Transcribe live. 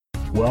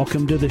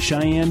Welcome to the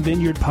Cheyenne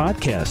Vineyard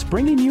Podcast,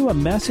 bringing you a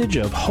message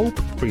of hope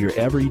for your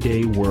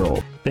everyday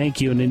world. Thank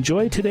you and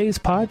enjoy today's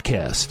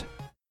podcast.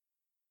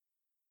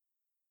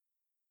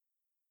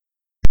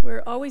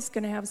 We're always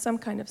going to have some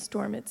kind of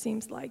storm, it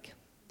seems like.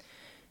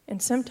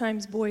 And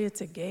sometimes, boy,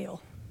 it's a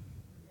gale.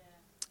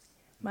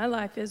 My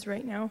life is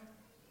right now.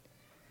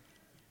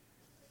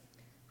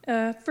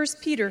 1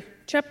 Peter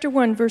chapter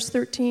 1, verse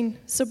 13.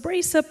 So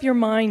brace up your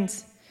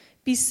minds,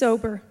 be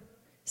sober,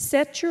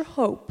 set your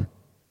hope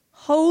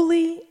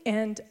wholly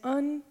and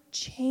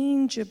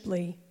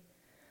unchangeably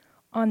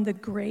on the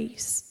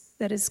grace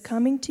that is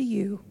coming to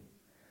you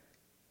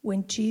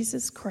when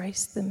Jesus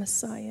Christ the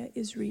Messiah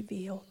is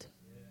revealed.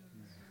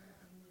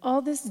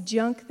 All this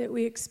junk that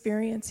we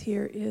experience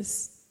here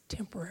is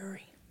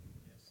temporary.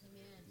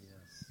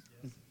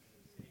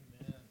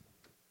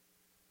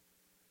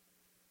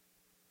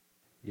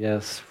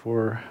 Yes,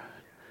 for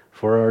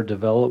our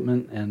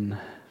development and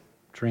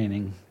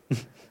training.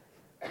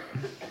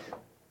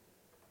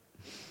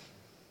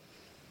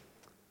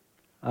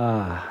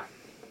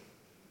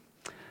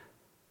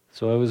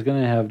 So I was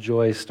going to have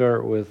Joy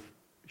start with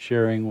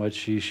sharing what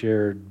she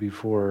shared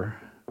before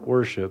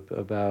worship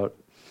about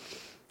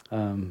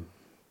one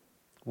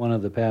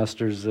of the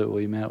pastors that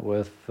we met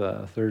with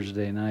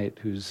Thursday night,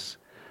 who's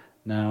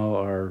now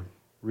our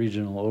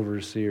regional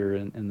overseer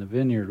in the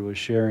vineyard, was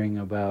sharing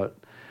about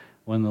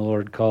when the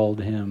Lord called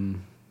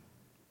him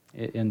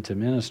into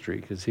ministry,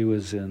 because he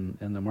was in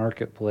the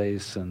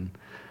marketplace and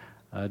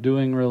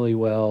doing really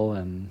well,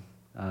 and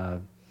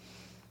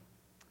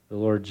the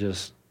Lord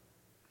just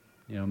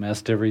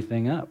messed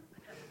everything up,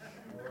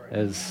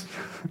 as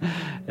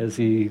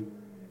he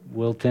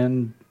will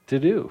tend to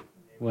do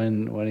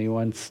when he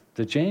wants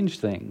to change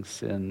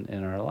things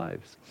in our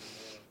lives.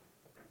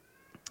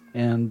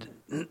 And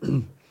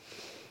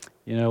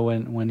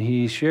when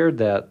he shared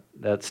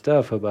that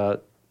stuff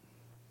about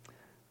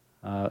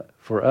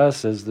for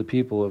us as the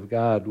people of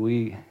God,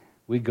 we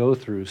go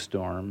through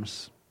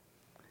storms,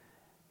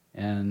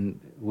 and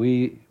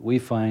we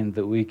find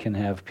that we can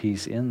have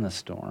peace in the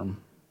storm.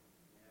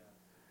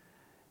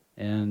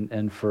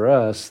 And for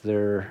us,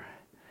 there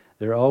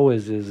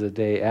always is a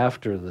day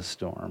after the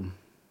storm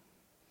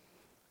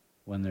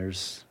when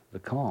there's the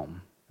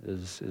calm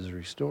is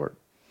restored.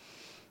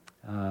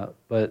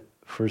 But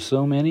for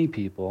so many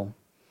people,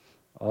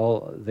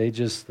 they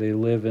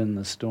live in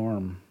the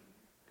storm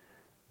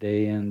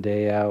day in,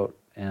 day out,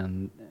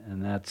 and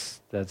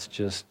that's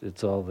just,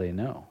 it's all they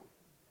know.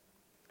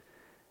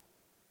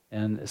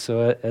 And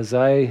so as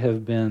I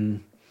have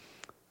been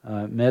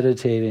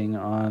meditating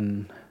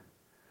on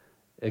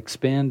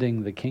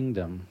expanding the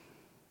kingdom,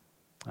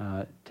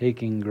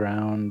 taking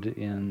ground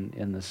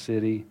in the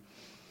city,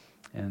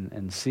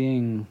 and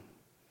seeing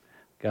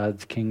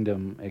God's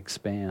kingdom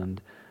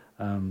expand,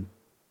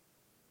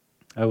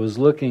 I was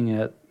looking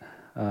at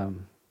a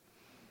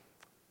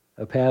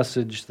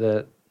passage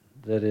that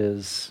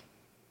is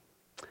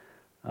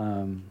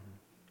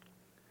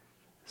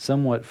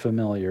somewhat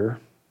familiar.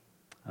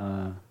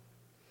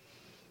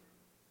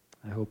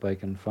 I hope I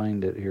can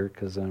find it here,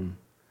 because I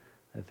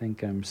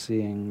think I'm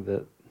seeing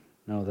that.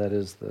 No, that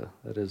is the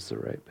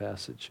right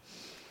passage.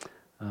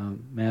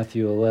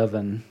 Matthew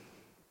 11,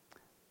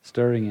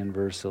 starting in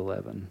verse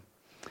 11,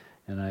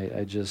 and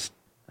I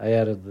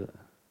added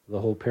the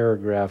whole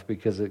paragraph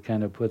because it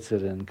kind of puts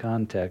it in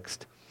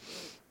context.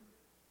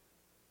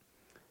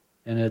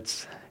 And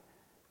it's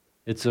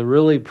a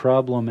really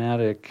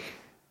problematic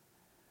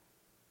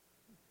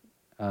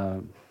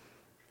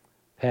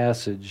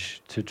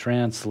passage to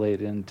translate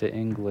into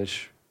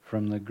English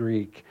from the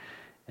Greek,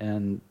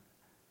 and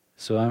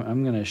so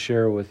I'm going to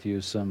share with you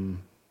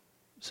some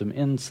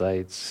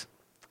insights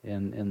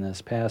in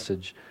this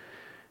passage.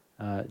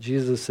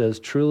 Jesus says,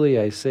 "Truly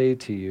I say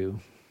to you,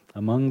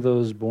 among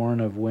those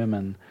born of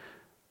women,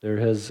 there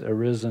has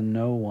arisen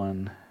no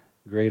one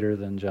greater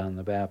than John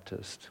the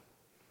Baptist.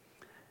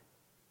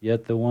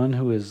 Yet the one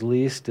who is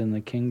least in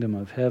the kingdom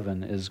of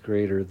heaven is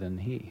greater than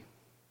he."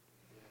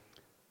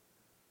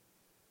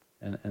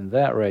 And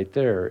that right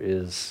there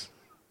is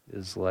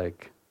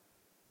like,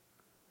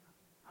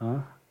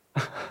 huh?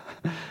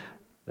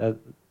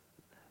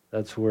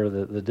 That's where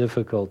the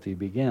difficulty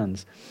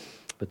begins.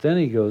 But then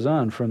he goes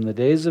on, from the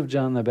days of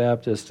John the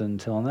Baptist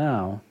until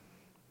now,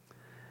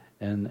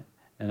 and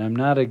I'm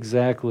not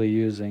exactly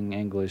using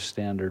English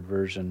Standard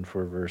Version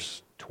for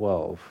verse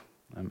 12.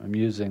 I'm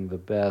using the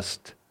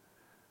best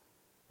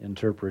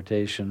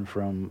interpretation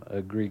from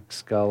a Greek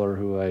scholar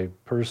who I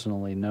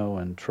personally know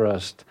and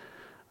trust,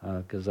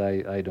 because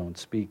I don't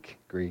speak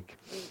Greek.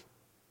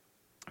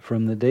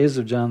 From the days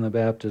of John the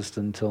Baptist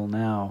until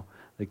now,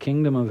 the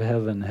kingdom of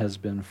heaven has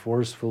been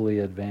forcefully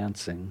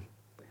advancing,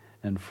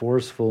 and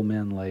forceful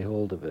men lay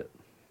hold of it.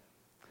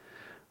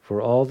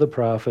 For all the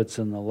prophets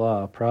in the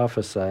law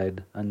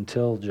prophesied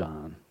until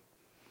John.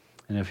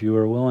 And if you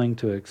are willing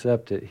to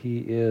accept it,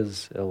 he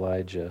is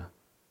Elijah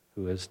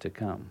who is to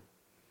come.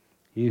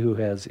 He who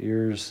has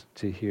ears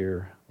to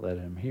hear, let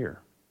him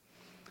hear.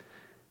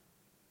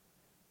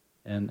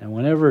 And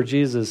whenever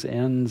Jesus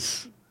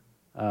ends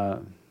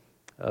a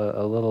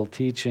a little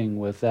teaching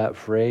with that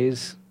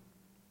phrase.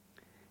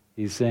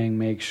 He's saying,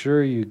 make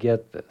sure you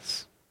get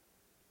this.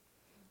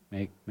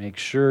 Make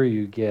sure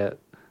you get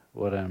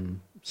what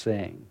I'm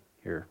saying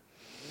here.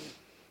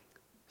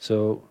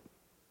 So,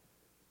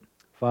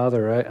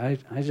 Father,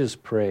 I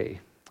just pray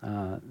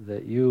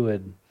that you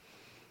would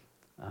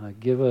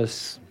give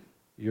us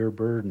your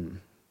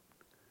burden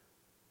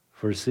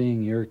for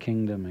seeing your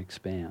kingdom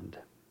expand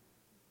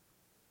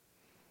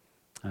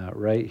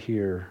right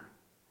here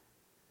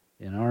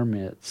in our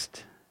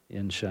midst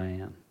in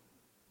Cheyenne,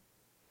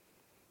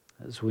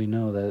 as we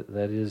know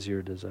that is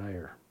your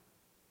desire.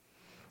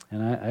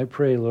 And I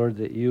pray, Lord,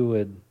 that you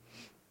would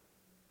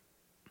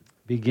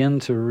begin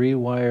to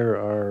rewire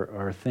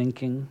our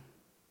thinking,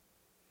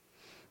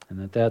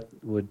 and that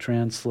would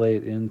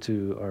translate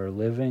into our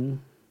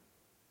living,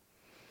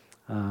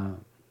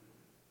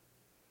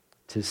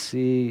 to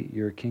see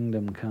your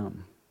kingdom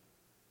come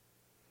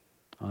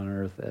on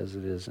earth as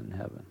it is in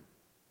heaven.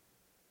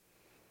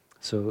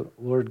 So,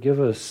 Lord, give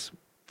us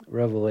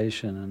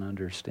revelation and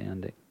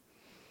understanding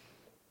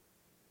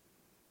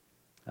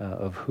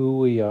of who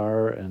we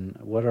are and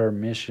what our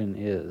mission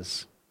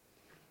is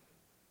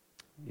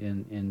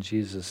in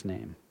Jesus'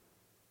 name.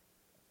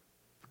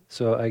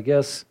 So I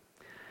guess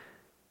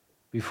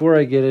before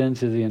I get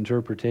into the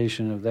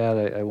interpretation of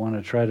that, I want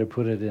to try to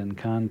put it in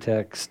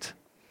context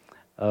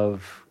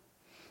of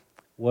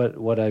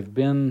what I've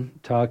been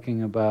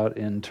talking about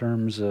in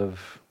terms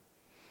of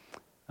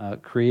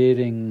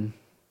creating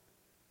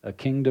a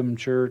kingdom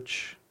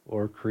church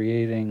or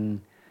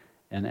creating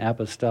an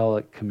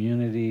apostolic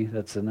community.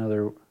 That's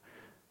another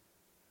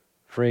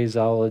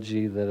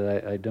phraseology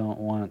that I don't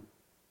want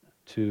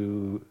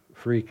to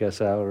freak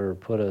us out or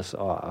put us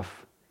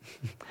off.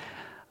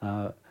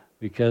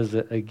 Because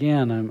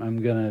again,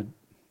 I'm going to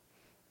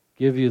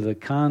give you the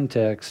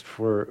context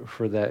for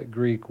that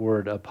Greek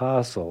word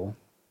apostle,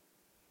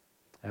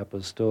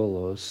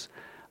 apostolos,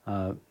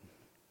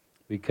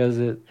 because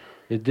it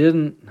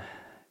didn't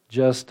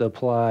just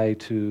apply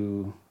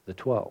to the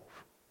 12.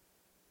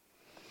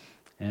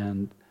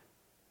 And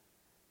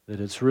that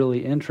it's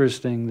really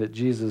interesting that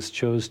Jesus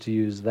chose to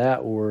use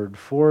that word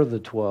for the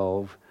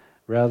 12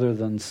 rather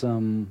than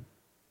some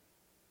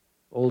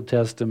Old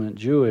Testament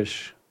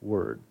Jewish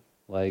word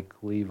like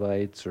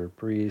Levites or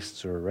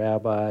priests or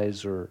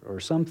rabbis or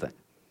something.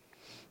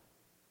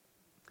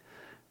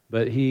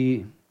 But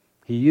he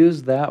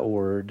used that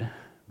word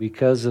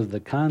because of the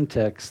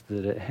context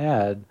that it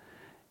had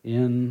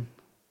in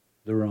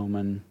the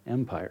Roman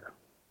Empire.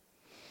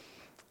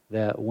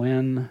 That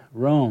when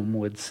Rome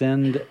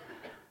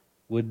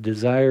would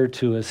desire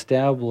to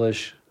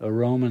establish a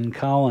Roman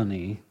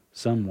colony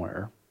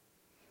somewhere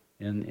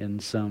in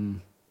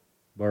some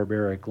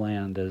barbaric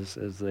land,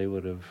 as they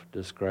would have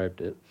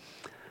described it,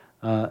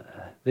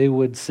 they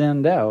would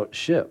send out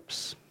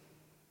ships,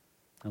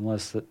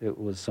 unless it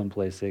was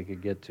someplace they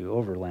could get to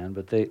overland,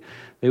 but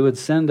they would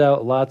send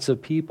out lots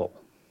of people.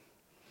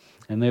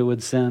 And they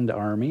would send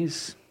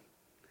armies,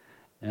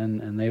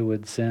 and they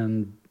would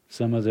send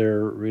some of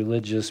their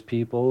religious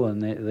people,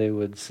 and they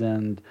would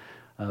send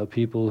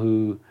people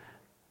who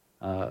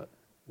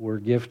were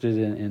gifted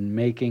in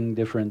making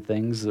different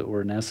things that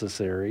were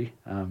necessary.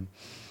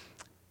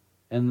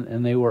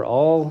 And they were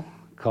all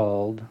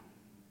called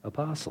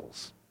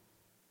apostles,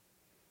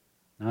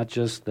 not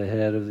just the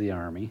head of the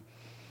army,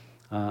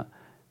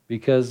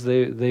 because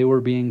they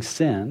were being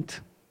sent.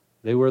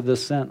 They were the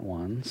sent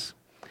ones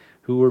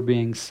who were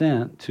being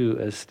sent to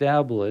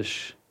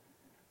establish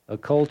a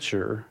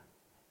culture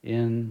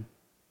in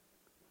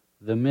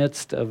the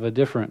midst of a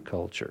different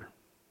culture.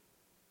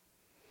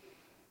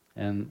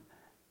 And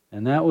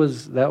that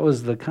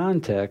was the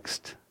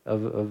context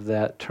of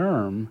that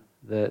term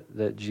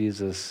that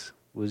Jesus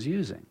was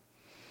using.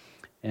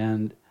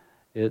 And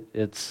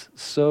it's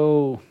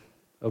so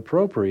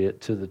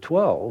appropriate to the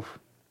 12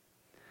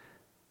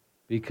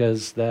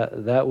 because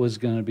that was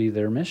going to be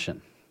their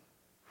mission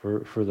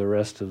for the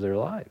rest of their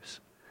lives.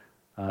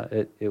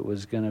 It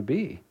was going to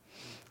be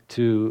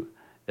to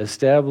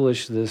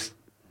establish this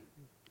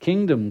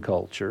kingdom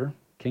culture,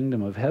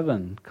 kingdom of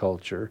heaven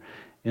culture,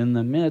 in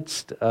the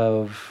midst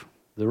of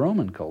the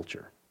Roman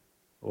culture,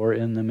 or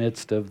in the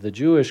midst of the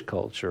Jewish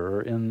culture,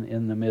 or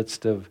in the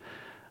midst of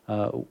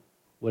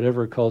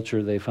whatever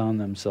culture they found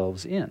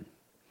themselves in.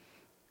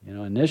 You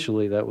know,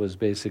 initially that was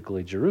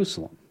basically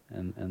Jerusalem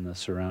and the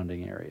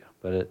surrounding area,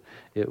 but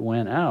it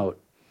went out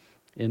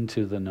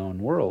into the known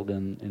world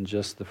in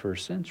just the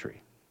first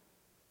century.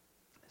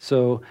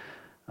 So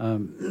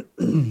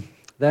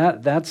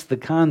that's the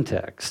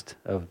context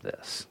of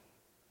this.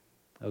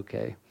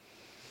 Okay.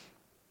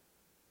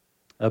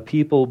 A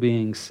people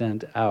being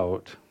sent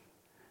out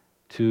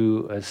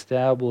to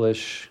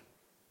establish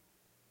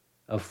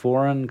a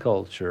foreign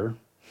culture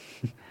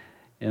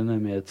in the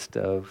midst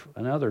of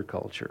another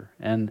culture.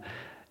 And,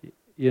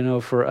 you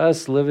know, for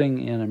us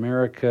living in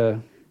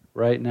America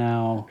right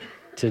now,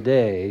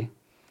 today,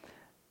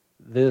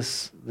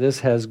 this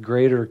has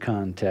greater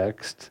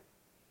context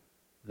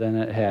than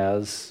it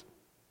has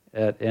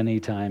at any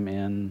time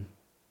in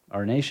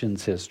our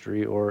nation's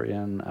history or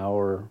in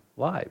our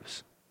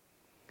lives.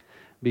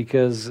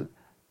 Because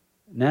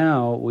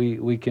now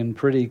we can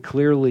pretty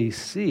clearly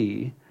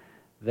see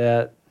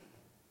that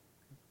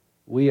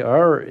we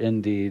are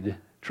indeed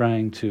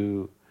trying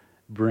to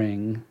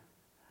bring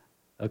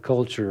a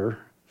culture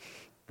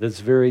that's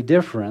very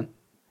different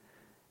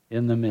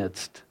in the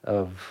midst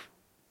of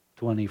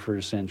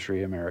 21st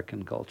century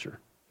American culture.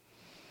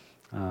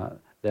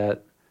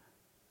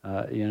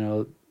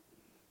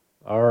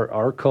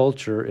 Our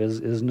culture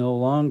is no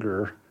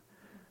longer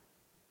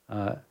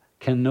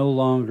can no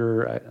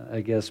longer,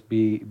 I guess,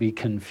 be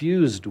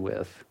confused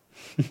with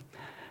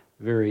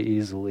very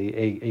easily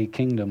a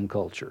kingdom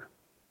culture.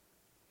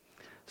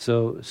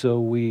 So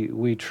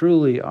we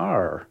truly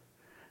are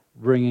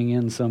bringing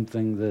in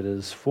something that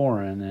is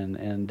foreign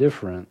and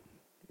different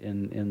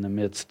in the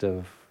midst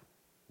of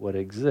what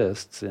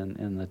exists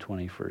in the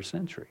 21st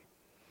century.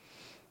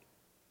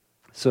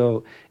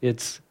 So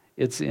it's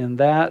in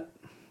that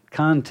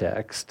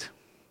context,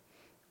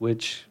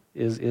 which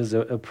is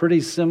a pretty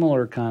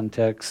similar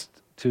context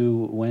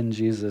to when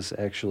Jesus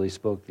actually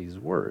spoke these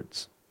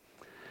words,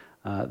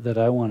 that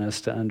I want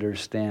us to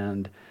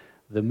understand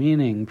the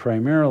meaning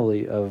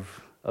primarily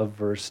of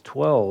verse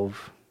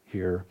 12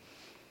 here,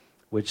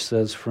 which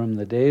says, "From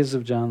the days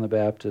of John the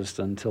Baptist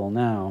until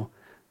now,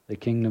 the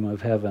kingdom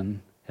of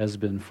heaven has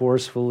been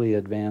forcefully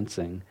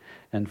advancing,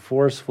 and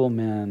forceful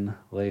men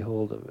lay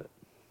hold of it."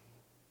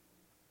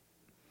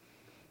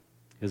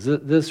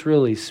 This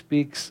really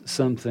speaks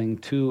something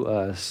to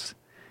us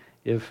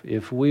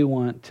if we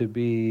want to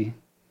be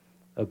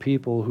a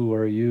people who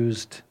are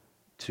used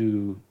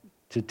to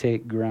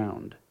take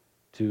ground,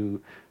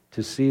 to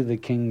see the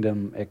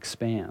kingdom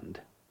expand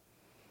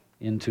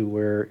into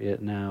where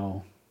it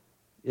now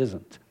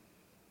isn't.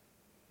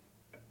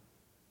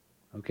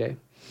 Okay?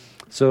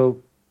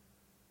 So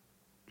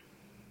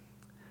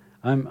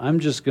I'm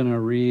just going to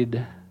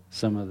read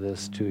some of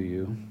this to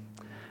you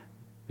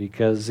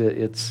because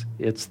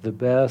it's the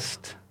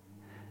best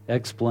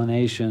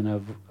explanation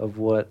of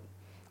what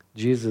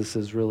Jesus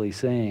is really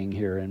saying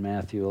here in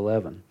Matthew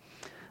 11.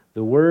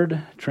 The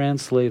word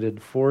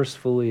translated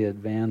forcefully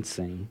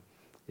advancing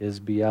is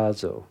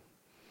biazo,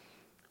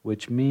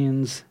 which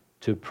means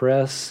to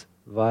press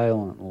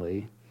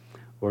violently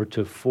or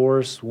to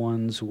force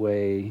one's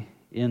way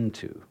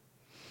into.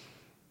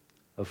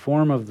 A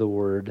form of the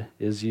word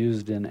is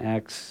used in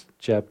Acts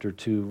chapter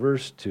 2,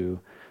 verse 2,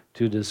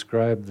 to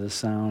describe the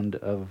sound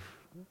of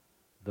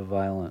the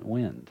violent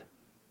wind.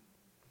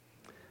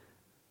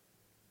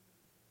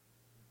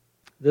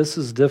 This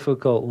is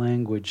difficult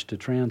language to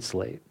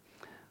translate.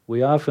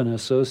 We often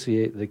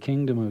associate the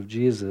kingdom of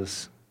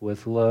Jesus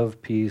with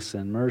love, peace,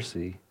 and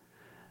mercy,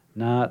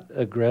 not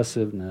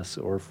aggressiveness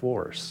or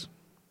force.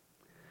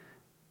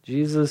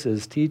 Jesus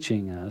is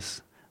teaching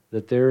us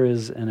that there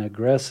is an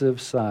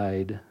aggressive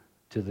side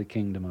to the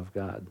kingdom of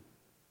God.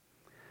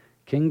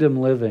 Kingdom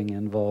living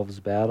involves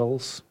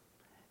battles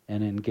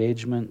and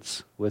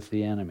engagements with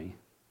the enemy.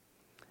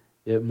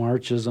 It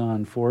marches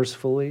on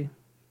forcefully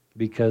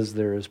because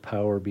there is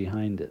power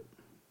behind it.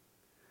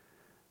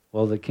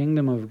 While the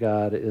kingdom of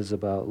God is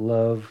about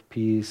love,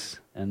 peace,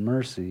 and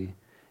mercy,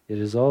 it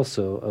is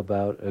also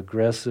about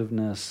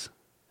aggressiveness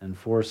and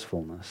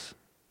forcefulness.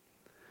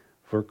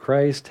 For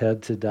Christ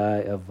had to die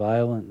a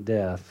violent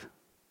death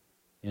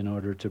in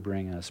order to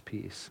bring us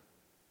peace.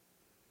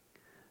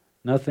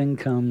 Nothing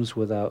comes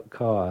without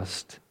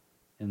cost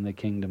in the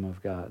kingdom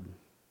of God.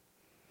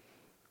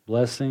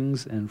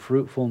 Blessings and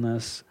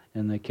fruitfulness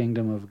in the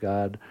kingdom of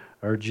God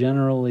are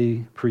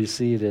generally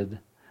preceded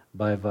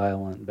by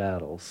violent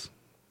battles.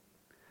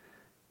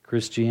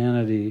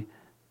 Christianity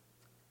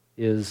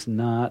is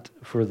not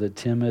for the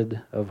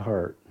timid of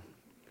heart,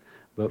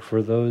 but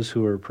for those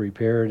who are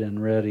prepared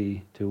and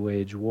ready to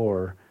wage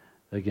war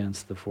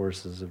against the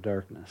forces of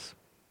darkness.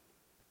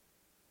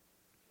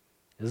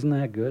 Isn't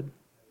that good?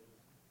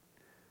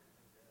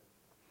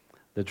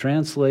 The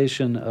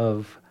translation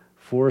of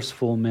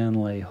forceful men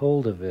lay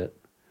hold of it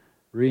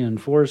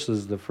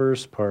reinforces the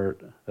first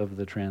part of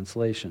the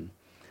translation.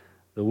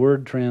 The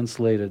word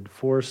translated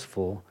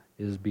forceful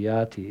is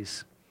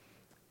biatis.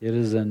 It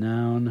is a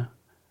noun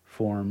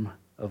form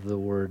of the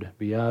word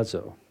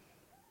biazo,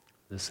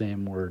 the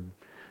same word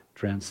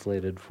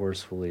translated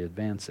forcefully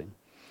advancing.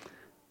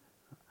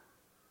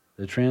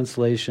 The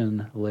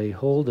translation lay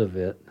hold of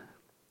it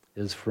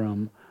is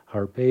from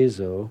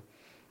harpazo,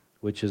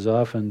 which is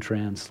often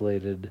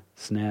translated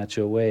snatch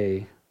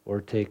away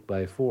or take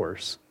by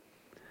force,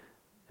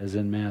 as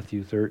in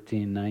Matthew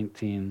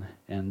 13:19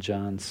 and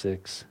John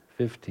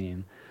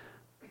 6:15.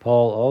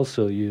 Paul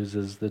also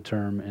uses the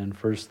term in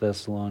 1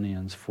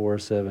 Thessalonians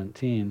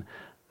 4:17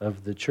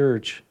 of the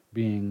church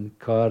being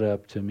caught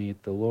up to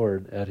meet the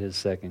Lord at his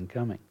second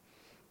coming.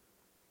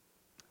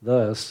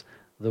 Thus,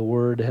 the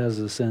word has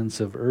a sense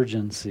of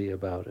urgency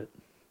about it.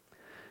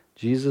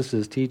 Jesus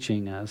is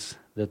teaching us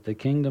that the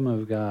kingdom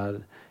of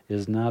God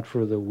is not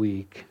for the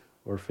weak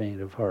or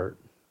faint of heart.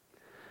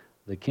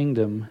 The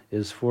kingdom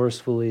is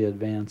forcefully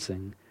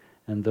advancing,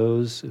 and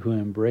those who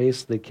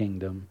embrace the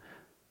kingdom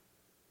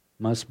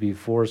must be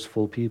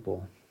forceful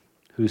people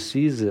who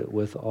seize it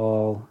with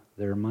all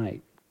their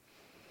might.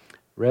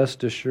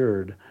 Rest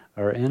assured,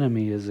 our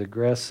enemy is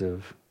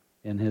aggressive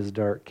in his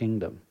dark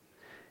kingdom.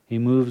 He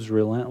moves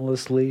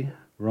relentlessly,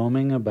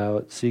 roaming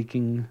about,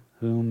 seeking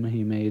whom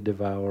he may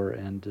devour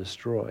and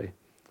destroy.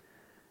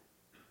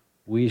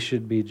 We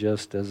should be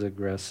just as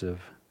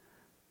aggressive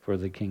for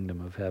the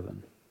kingdom of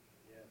heaven.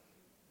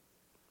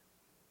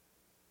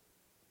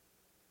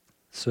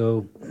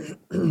 So,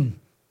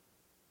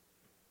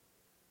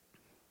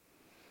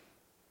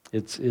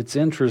 it's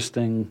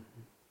interesting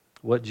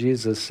what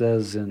Jesus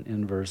says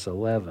in verse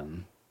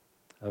 11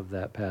 of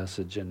that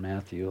passage in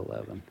Matthew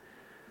 11.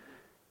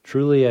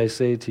 Truly I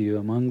say to you,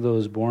 among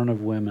those born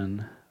of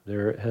women,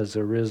 there has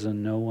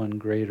arisen no one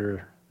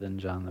greater than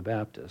John the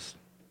Baptist.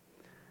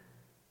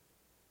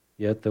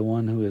 Yet the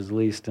one who is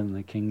least in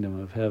the kingdom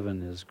of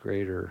heaven is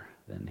greater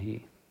than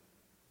he.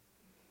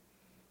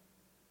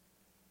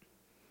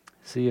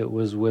 See, it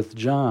was with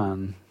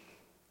John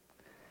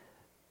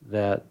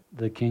that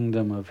the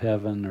kingdom of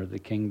heaven or the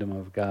kingdom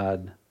of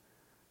God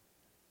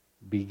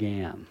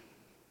began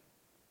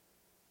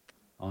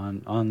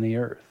on the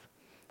earth.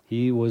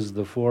 He was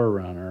the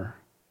forerunner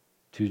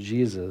to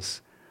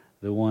Jesus,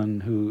 the one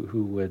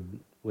who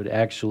would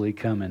actually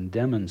come and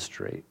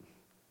demonstrate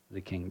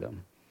the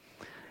kingdom.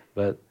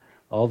 But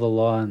all the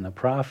law and the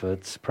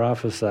prophets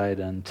prophesied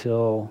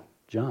until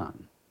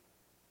John.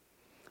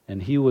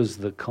 And he was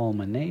the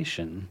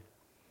culmination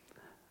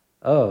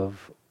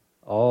of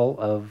all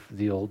of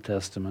the Old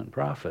Testament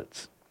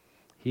prophets.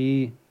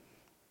 He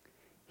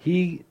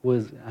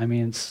was,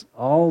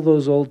 all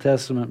those Old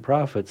Testament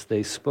prophets,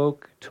 they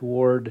spoke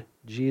toward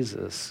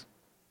Jesus,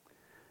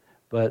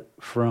 but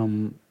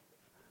from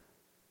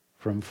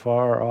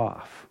far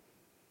off.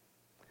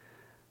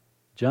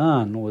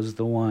 John was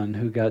the one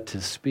who got to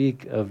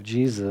speak of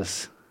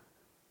Jesus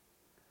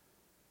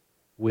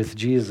with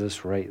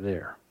Jesus right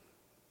there.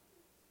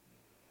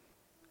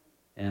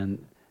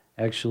 And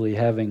actually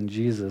having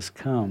Jesus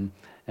come.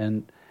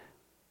 And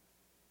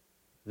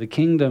the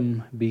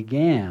kingdom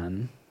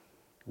began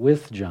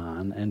with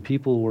John, and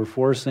people were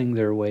forcing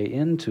their way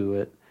into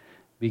it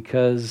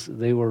because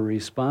they were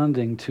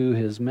responding to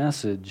his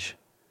message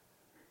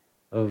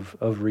of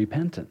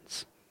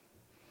repentance.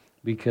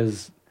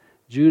 Because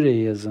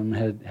Judaism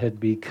had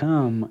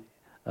become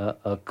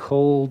a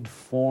cold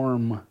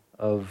form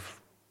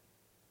of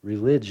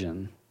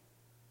religion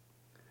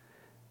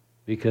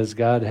because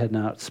God had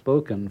not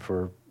spoken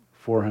for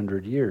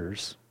 400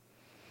 years.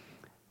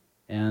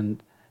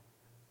 And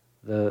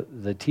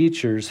the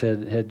teachers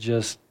had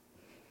just,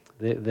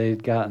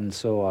 they'd gotten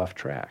so off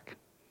track.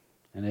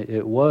 And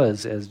it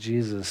was, as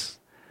Jesus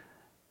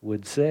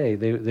would say,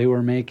 they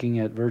were making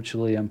it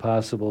virtually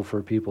impossible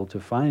for people to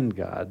find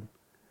God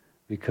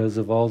because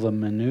of all the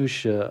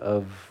minutia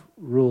of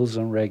rules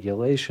and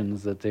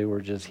regulations that they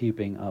were just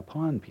heaping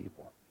upon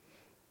people.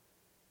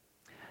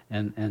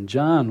 And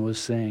John was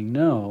saying,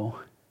 no,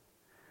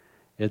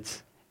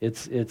 it's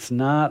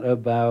not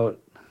about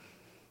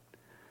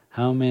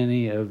how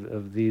many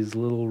of these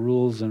little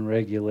rules and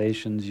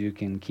regulations you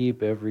can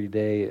keep every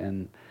day,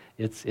 and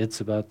it's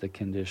about the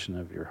condition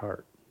of your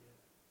heart.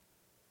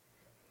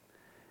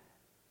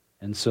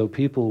 And so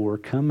people were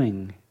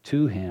coming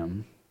to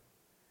him,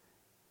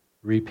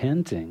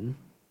 repenting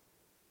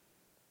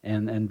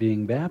and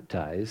being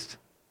baptized,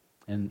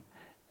 and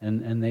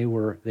they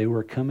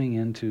were coming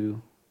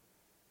into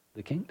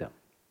the kingdom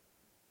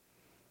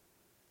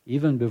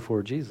even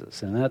before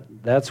Jesus. And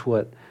that's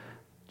what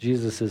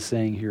Jesus is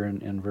saying here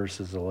in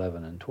verses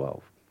 11 and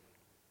 12.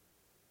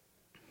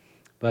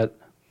 But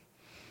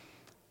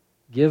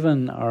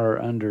given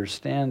our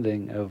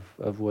understanding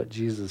of what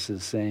Jesus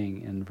is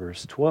saying in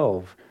verse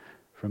 12,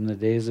 from the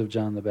days of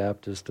John the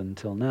Baptist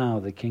until now,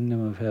 the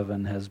kingdom of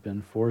heaven has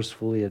been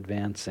forcefully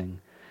advancing,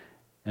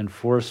 and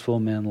forceful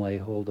men lay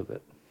hold of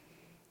it.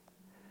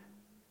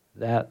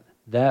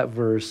 That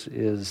verse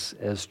is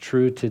as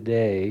true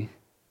today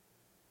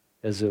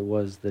as it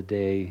was the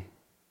day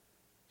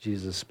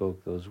Jesus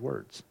spoke those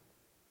words.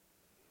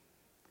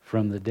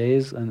 From the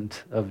days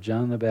of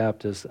John the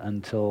Baptist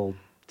until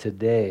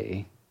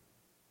today,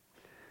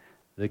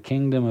 the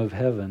kingdom of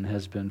heaven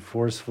has been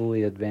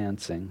forcefully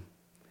advancing,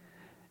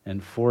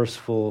 and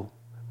forceful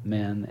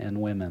men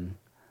and women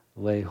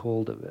lay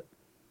hold of it.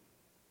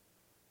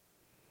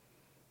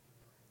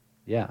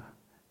 Yeah.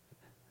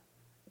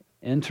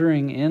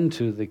 Entering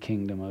into the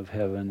kingdom of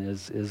heaven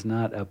is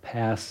not a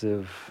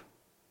passive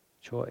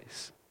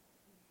choice.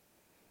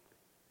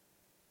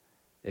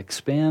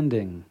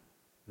 Expanding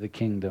the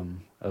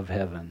kingdom of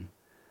heaven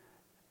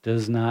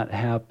does not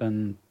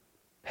happen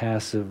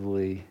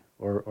passively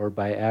or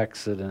by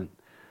accident,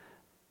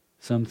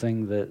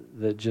 something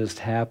that just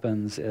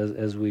happens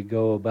as we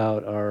go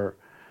about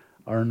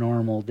our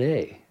normal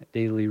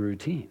daily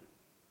routine.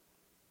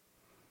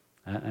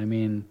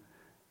 God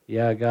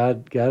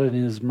in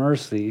His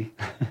mercy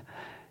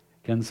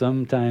can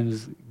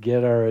sometimes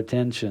get our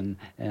attention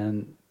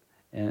and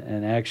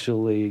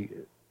actually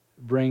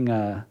bring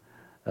a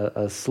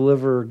a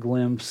sliver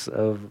glimpse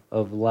of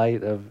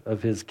light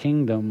of his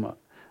kingdom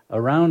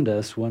around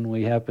us when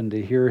we happen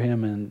to hear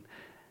him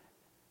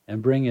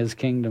and bring his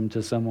kingdom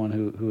to someone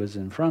who is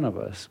in front of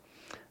us.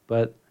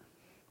 But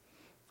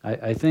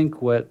I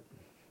think what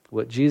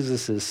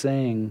Jesus is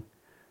saying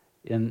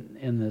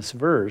in this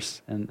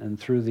verse and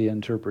through the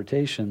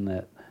interpretation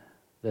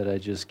that I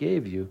just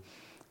gave you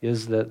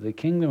is that the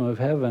kingdom of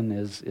heaven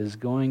is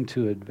going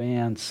to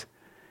advance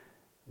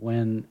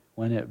when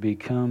it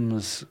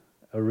becomes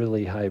a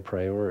really high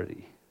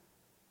priority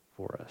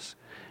for us.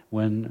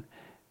 When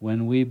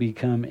we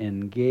become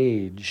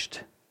engaged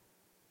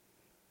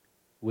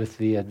with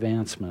the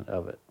advancement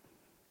of it.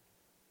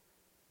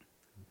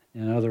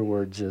 In other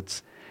words,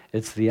 it's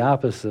the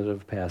opposite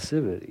of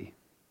passivity.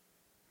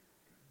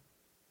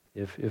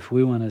 If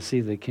we want to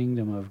see the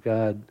kingdom of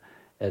God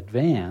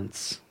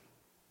advance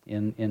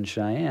in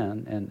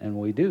Cheyenne, and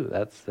we do,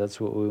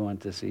 that's what we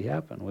want to see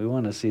happen. We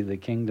want to see the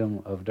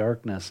kingdom of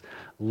darkness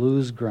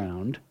lose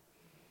ground,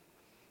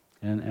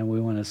 and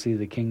we want to see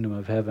the kingdom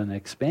of heaven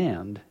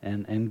expand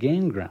and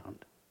gain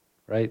ground,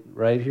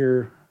 right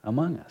here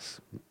among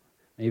us.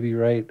 Maybe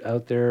right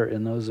out there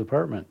in those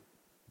apartment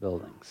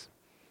buildings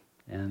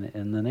and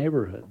in the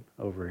neighborhood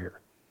over here.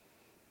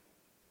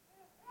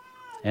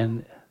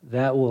 And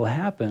that will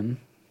happen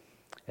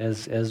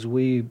as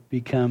we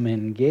become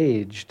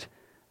engaged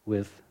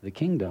with the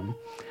kingdom.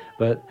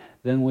 But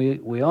then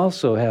we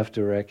also have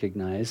to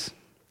recognize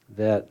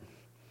that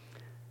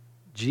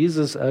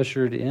Jesus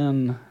ushered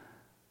in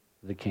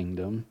the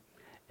kingdom,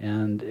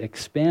 and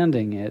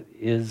expanding it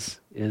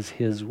is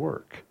his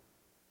work.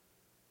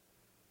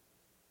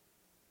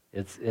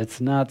 It's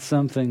not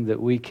something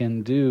that we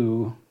can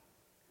do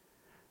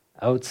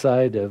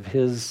outside of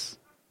his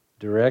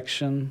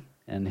direction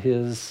and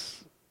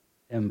his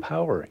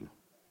empowering.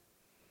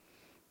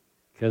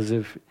 Because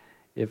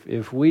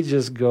if we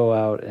just go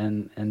out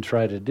and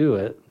try to do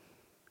it,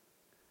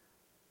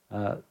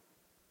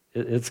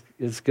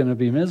 it's going to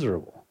be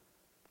miserable.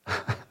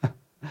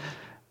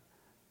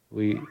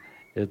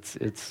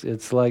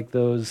 It's like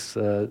those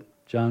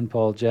John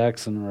Paul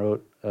Jackson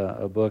wrote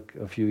a book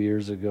a few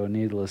years ago,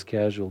 Needless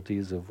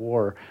Casualties of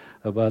War,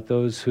 about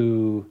those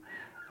who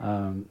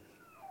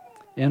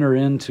enter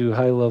into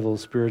high-level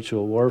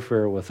spiritual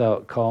warfare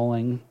without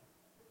calling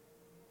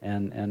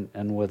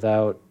and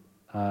without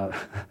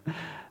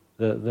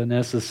the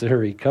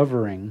necessary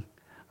covering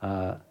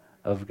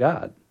of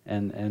God,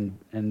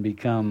 and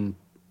become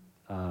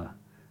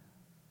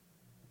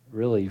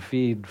really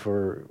feed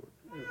for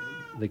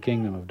the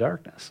kingdom of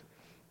darkness.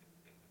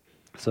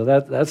 So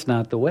that's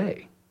not the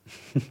way.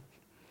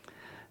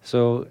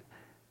 So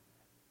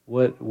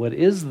what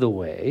is the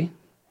way?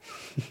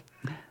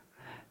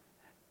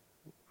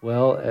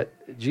 Well,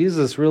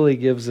 Jesus really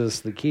gives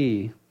us the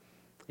key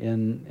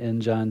in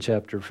John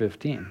chapter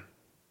 15.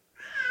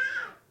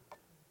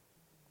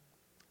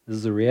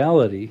 The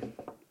reality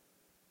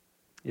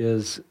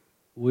is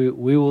we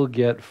will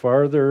get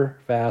farther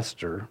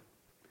faster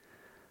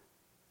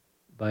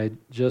by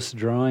just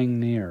drawing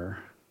near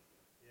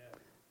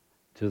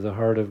to the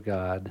heart of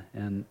God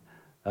and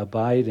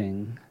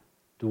abiding,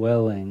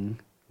 dwelling,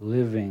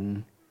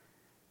 living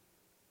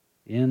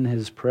in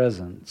his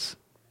presence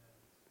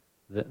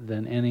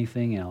than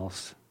anything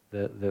else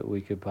that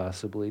we could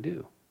possibly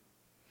do.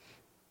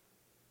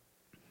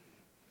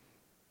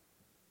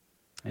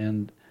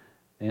 And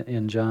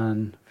in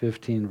John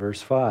 15,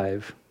 verse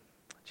 5,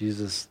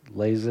 Jesus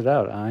lays it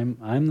out.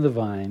 I'm the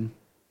vine,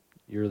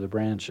 you're the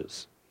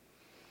branches.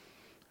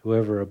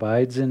 Whoever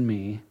abides in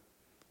me,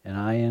 and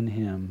I in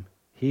him,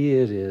 he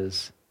it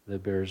is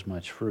that bears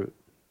much fruit.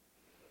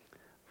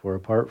 For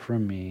apart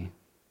from me,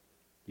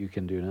 you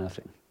can do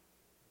nothing.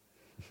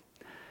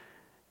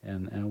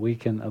 And we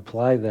can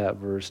apply that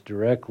verse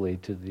directly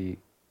to the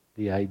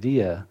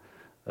idea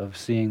of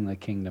seeing the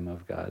kingdom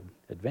of God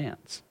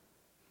advance.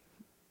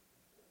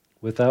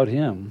 Without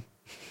him,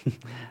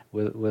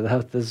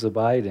 without this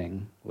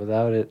abiding,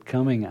 without it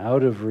coming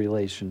out of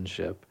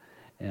relationship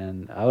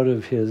and out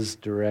of his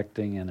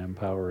directing and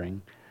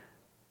empowering,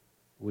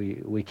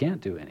 we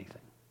can't do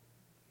anything.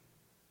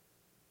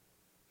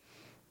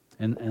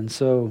 And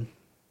so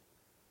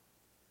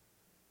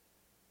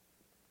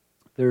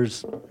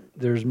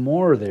there's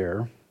more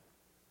there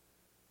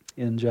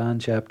in John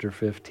chapter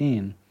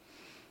 15,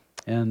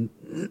 and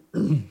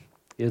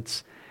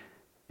it's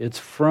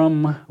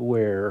from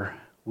where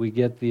we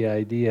get the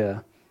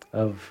idea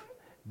of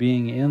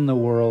being in the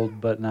world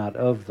but not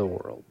of the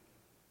world.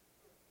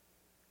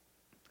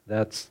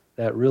 That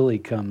really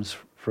comes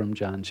from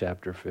John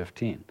chapter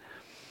 15.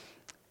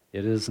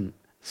 It isn't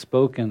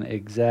spoken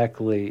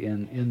exactly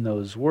in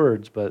those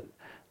words, but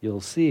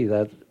you'll see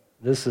that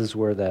this is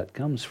where that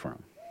comes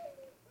from.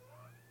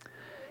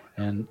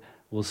 And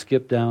we'll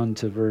skip down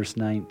to verse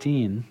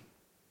 19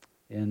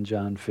 in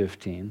John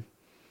 15,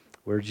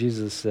 where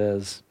Jesus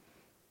says,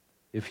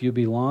 "If you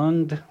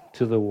belonged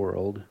to the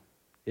world,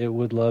 it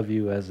would love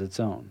you as its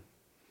own.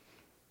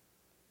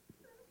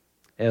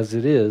 As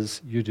it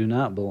is, you do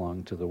not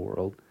belong to the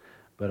world,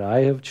 but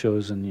I have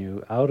chosen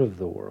you out of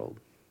the world.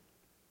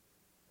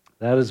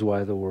 That is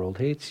why the world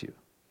hates you.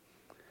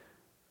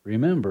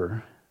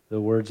 Remember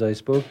the words I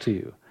spoke to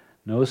you.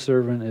 No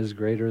servant is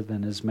greater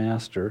than his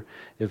master.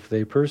 If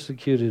they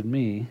persecuted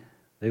me,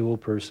 they will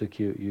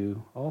persecute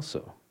you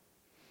also.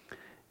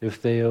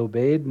 If they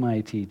obeyed my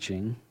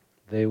teaching,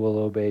 they will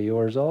obey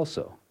yours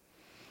also.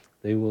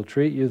 They will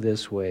treat you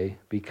this way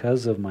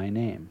because of my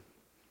name,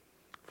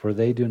 for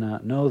they do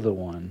not know the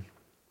one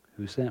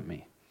who sent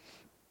me.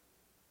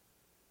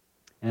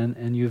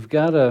 And you've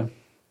got to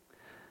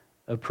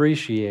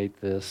appreciate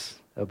this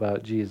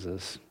about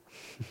Jesus.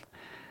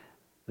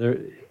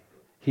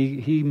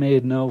 He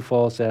made no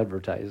false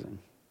advertising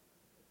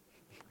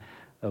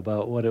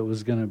about what it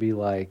was going to be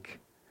like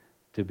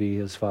to be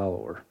his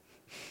follower.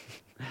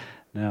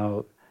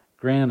 Now,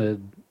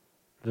 granted,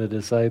 the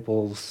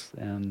disciples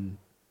and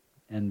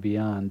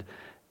beyond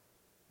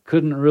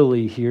couldn't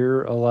really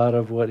hear a lot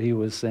of what he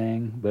was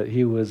saying, but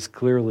he was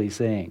clearly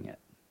saying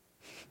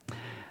it.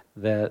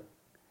 That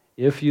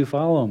if you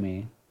follow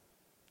me,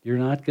 you're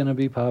not going to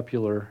be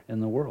popular in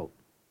the world.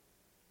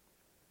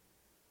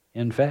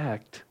 In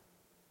fact,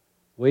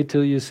 wait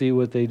till you see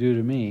what they do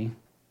to me,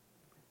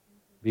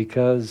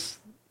 because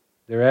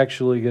they're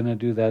actually going to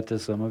do that to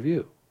some of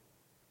you.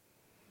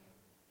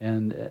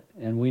 And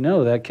we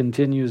know that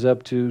continues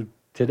up to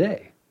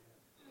today,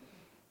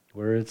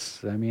 where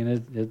it's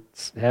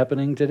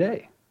happening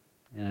today,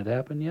 and it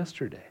happened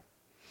yesterday.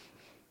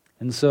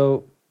 And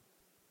so,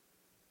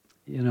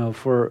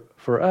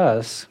 for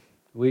us,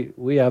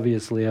 we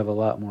obviously have a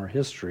lot more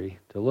history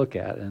to look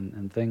at,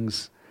 and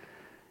things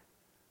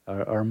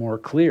are more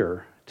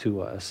clear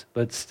to us.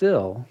 But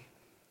still,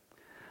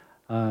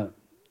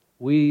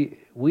 we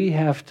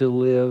have to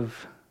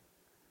live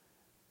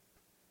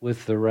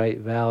with the right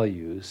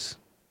values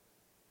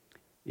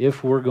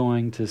if we're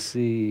going to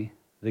see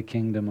the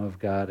kingdom of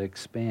God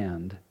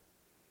expand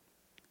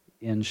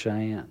in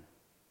Cheyenne.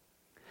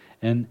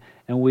 And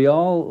we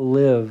all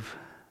live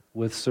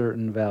with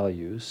certain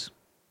values,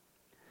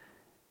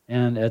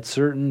 and at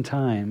certain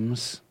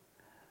times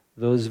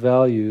those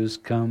values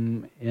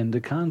come into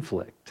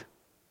conflict.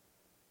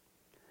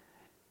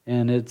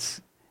 And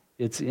it's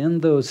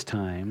in those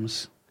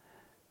times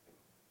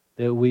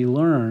that we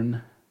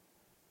learn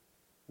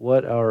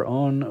what our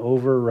own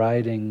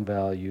overriding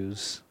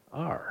values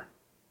are.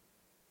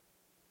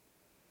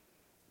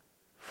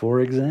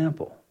 For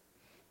example,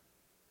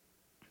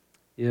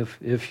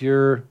 if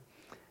you're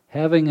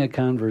having a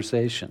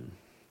conversation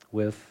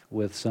with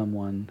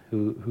someone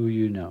who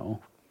you know,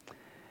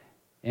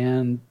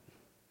 and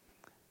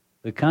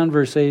the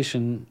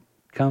conversation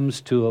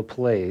comes to a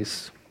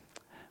place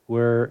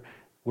where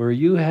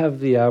you have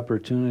the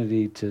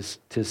opportunity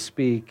to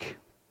speak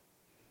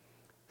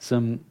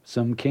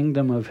some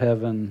kingdom of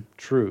heaven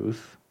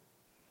truth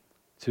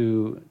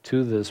to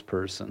this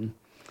person,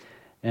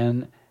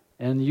 and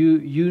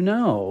you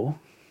know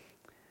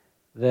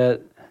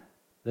that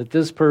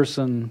this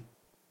person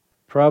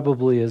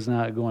probably is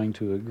not going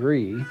to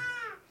agree,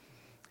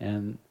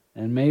 and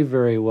may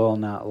very well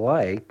not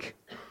like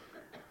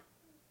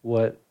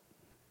what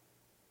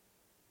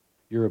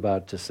you're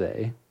about to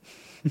say.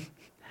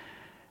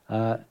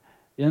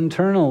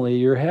 Internally,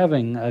 you're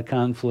having a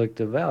conflict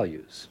of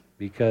values,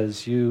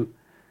 because you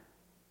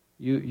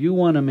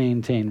want to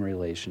maintain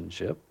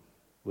relationship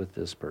with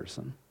this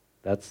person.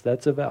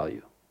 That's a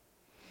value.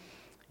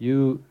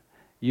 You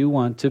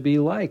want to be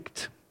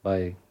liked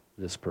by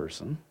this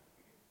person.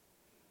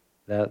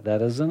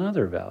 That is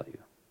another value.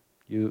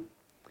 You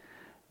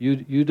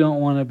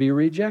don't want to be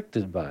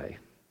rejected by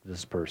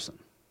this person.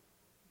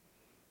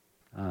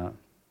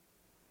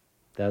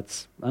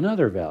 That's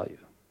another value.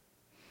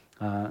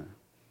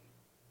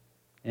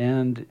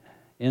 And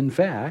in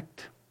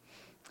fact,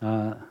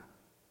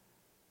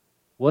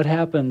 what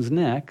happens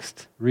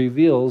next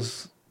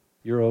reveals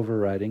your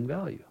overriding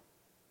value.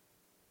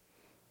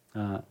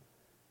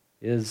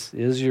 Is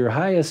your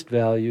highest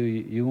value,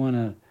 you want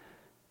to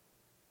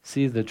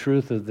see the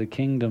truth of the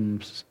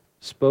kingdom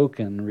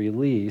spoken,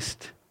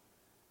 released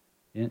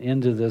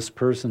into this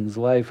person's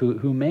life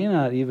who may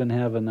not even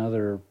have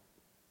another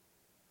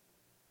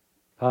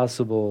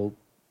possible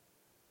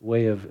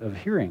way of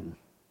hearing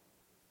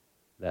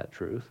that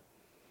truth.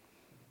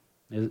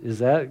 Is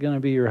that going to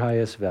be your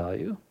highest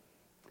value?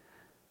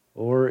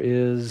 Or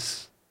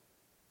is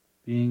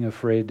being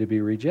afraid to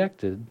be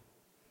rejected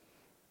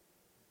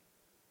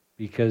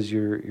because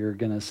you're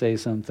going to say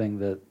something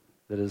that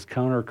is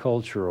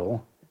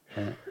countercultural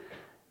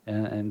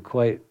and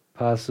quite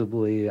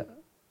possibly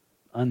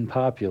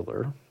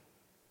unpopular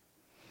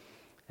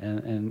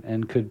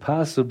and could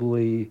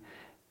possibly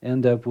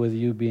end up with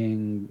you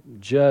being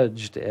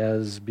judged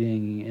as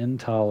being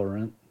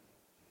intolerant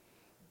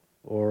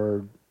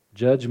or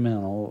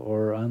judgmental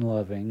or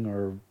unloving,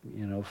 or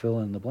fill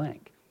in the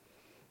blank.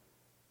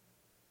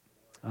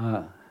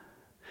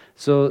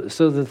 So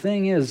the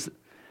thing is,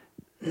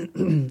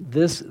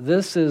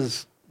 this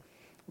is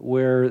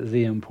where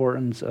the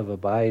importance of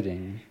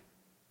abiding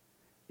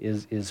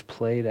is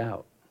played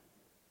out.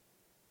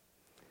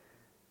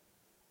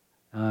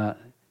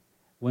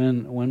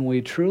 When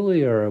we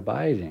truly are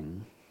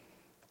abiding,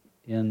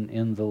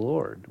 in the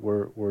Lord.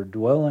 We're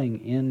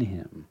dwelling in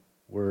Him.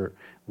 We're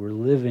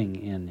living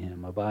in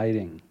Him,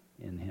 abiding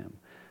in Him.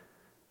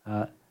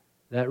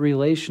 That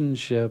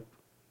relationship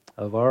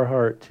of our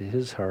heart to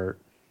His heart,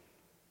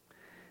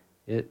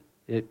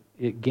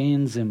 it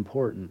gains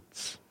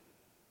importance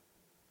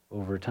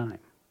over time.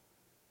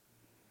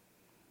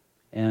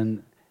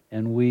 And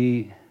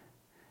we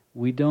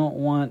don't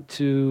want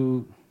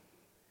to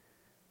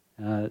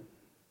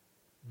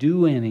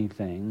do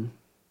anything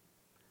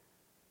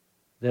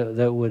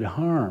that would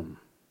harm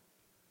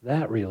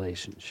that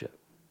relationship,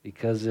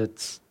 because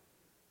it's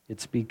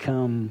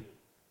become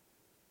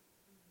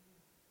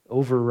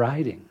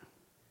overriding.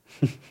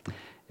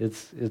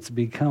 It's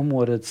become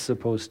what it's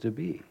supposed to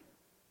be.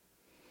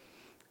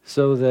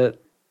 So that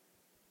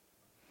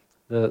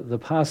the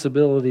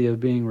possibility of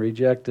being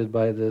rejected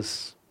by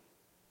this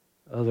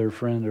other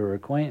friend or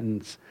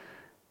acquaintance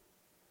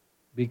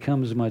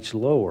becomes much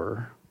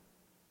lower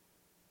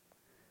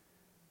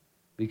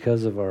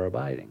because of our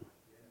abiding.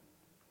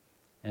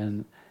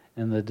 And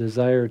the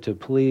desire to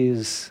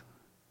please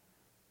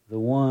the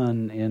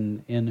one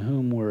in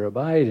whom we're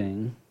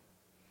abiding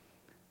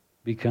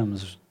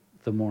becomes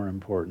the more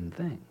important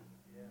thing.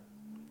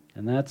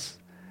 And that's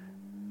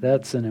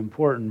an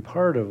important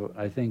part of,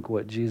 I think,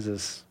 what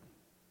Jesus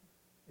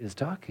is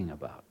talking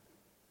about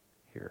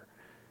here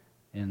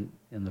in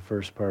the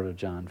first part of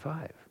John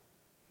 5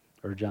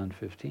 or John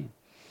 15.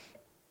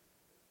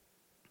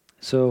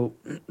 So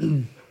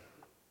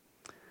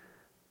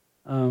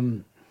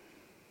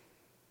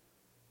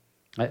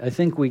I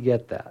think we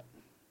get that,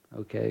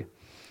 okay?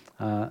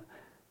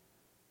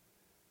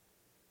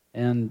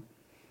 And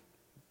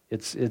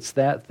it's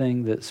that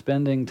thing that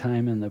spending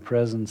time in the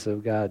presence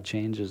of God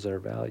changes our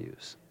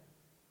values.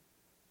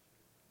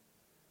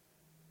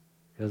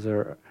 Because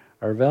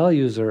our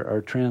values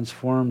are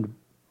transformed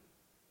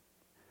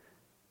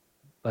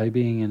by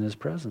being in His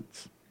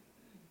presence.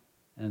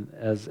 And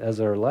as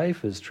our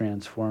life is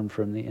transformed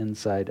from the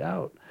inside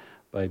out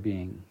by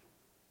being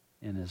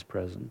in His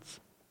presence.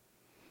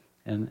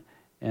 And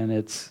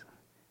it's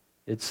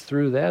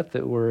through that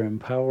we're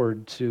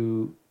empowered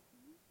to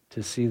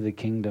see the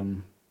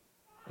kingdom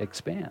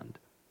expand.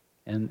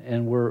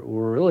 And we're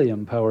really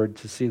empowered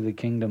to see the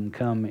kingdom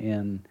come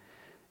in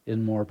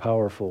more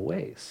powerful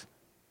ways.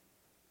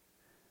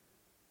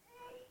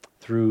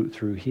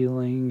 Through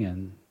healing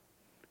and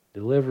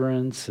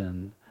deliverance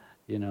and,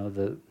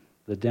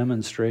 the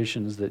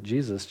demonstrations that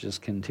Jesus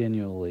just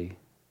continually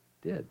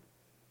did.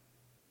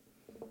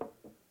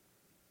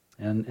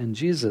 And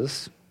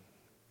Jesus,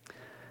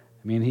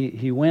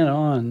 he went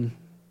on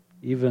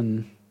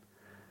even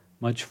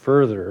much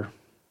further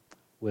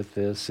with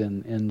this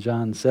in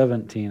John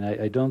 17.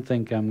 I don't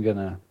think I'm going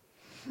to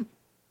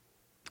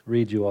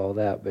read you all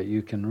that, but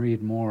you can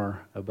read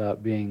more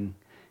about being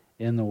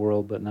in the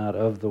world but not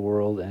of the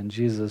world, and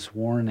Jesus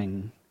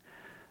warning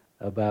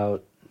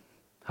about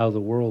how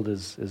the world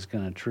is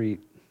going to treat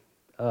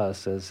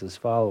us as His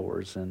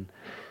followers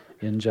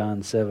in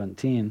John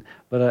 17.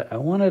 But I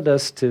wanted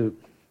us to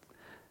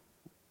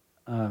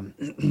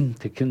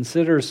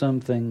consider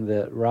something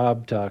that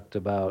Rob talked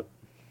about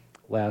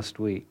last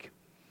week.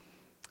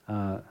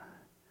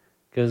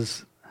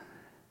 Because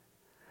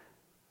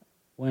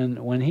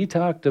when he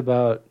talked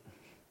about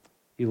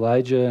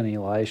Elijah and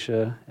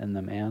Elisha and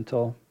the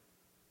mantle,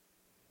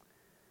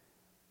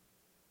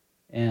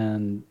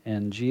 and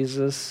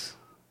Jesus'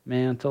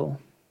 mantle,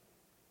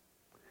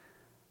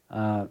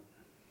 I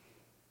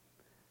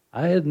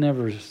had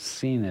never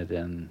seen it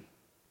in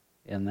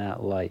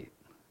that light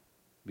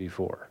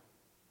before,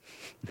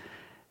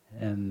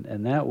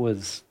 and that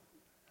was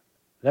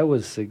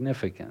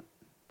significant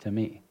to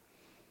me.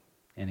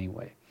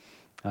 Anyway,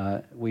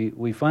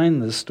 we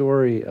find the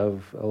story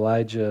of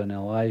Elijah and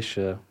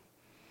Elisha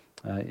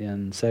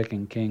in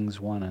 2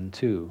 Kings 1 and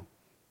 2.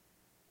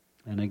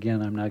 And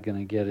again, I'm not going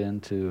to get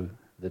into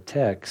the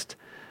text,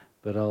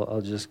 but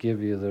I'll just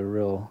give you the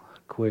real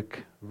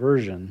quick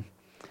version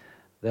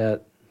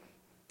that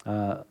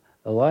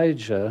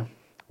Elijah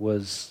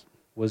was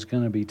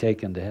going to be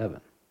taken to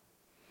heaven.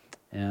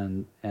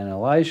 And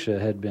Elisha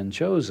had been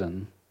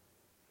chosen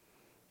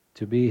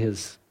to be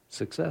his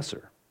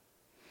successor.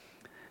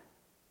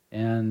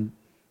 And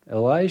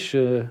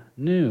Elisha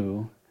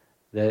knew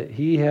that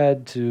he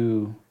had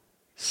to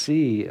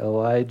see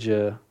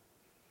Elijah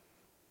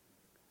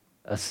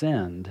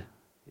ascend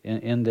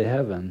into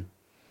heaven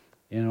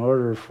in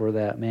order for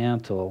that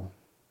mantle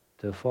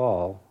to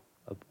fall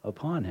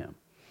upon him.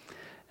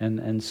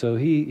 And so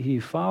he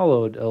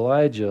followed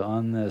Elijah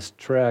on this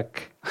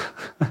trek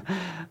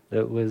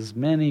that was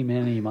many,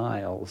 many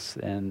miles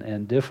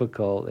and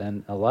difficult.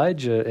 And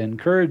Elijah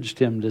encouraged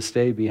him to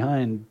stay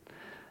behind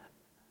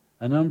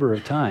a number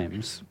of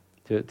times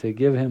to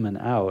give him an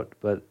out.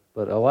 But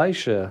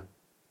Elisha,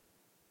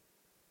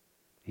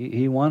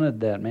 he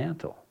wanted that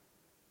mantle.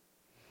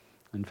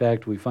 In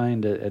fact, we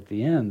find at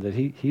the end that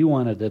he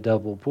wanted a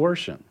double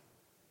portion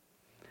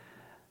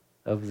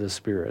of the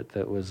Spirit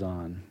that was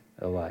on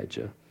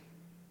Elijah.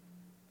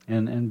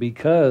 And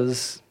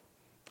because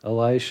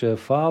Elisha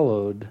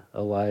followed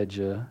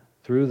Elijah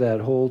through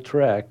that whole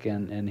trek,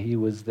 and he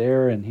was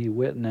there and he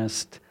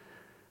witnessed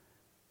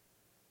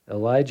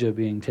Elijah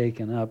being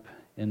taken up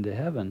into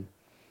heaven,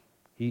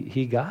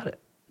 he got it.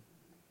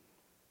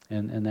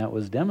 And that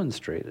was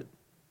demonstrated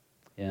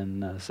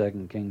in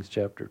 2 Kings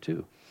chapter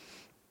 2.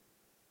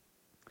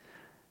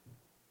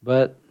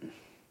 But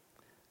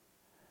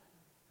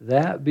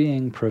that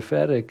being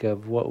prophetic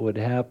of what would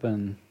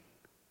happen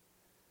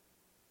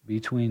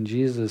between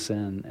Jesus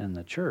and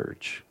the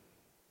church,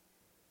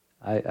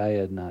 I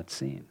had not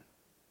seen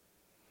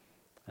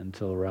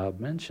until Rob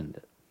mentioned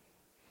it.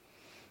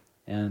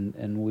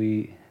 And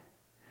we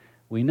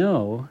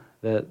know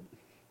that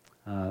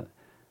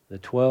the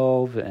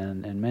 12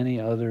 and many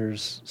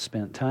others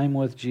spent time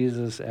with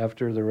Jesus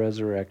after the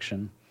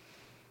resurrection,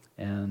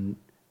 and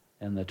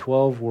the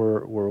 12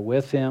 were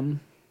with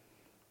him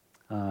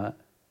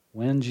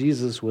when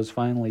Jesus was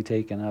finally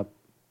taken up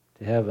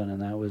to heaven,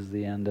 and that was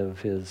the end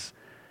of his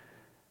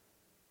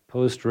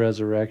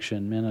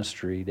post-resurrection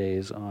ministry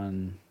days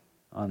on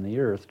the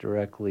earth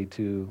directly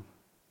to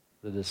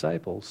the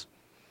disciples.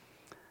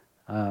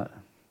 But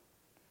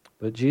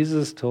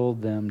Jesus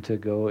told them to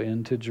go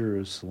into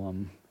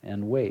Jerusalem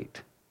and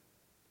wait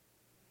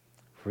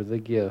for the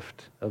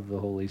gift of the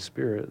Holy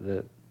Spirit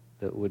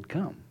that would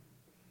come.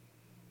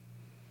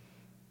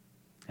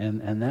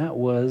 And that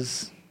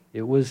was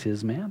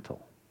his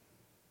mantle.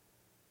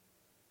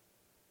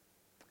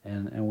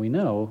 And we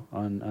know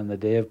on the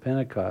day of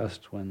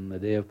Pentecost, when the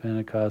day of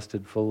Pentecost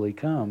had fully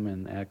come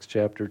in Acts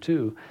chapter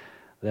 2,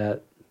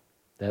 that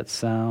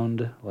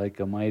sound like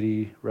a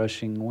mighty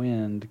rushing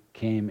wind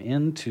came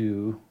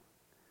into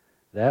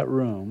that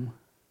room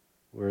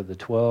where the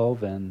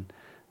 12 and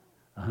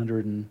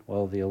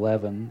the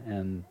 11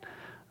 and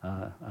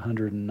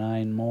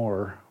 109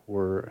 more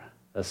were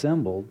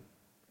assembled,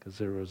 because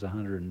there was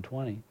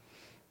 120.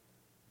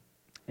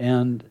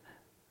 And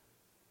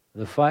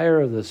the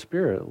fire of the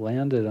Spirit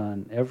landed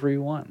on every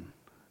one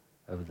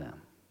of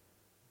them.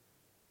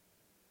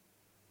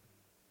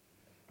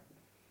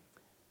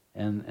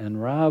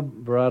 And Rob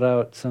brought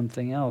out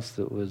something else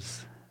that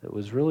was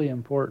really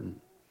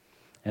important.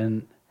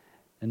 And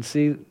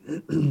see,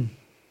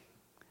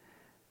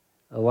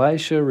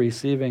 Elisha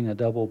receiving a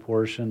double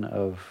portion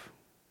of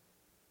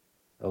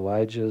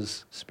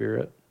Elijah's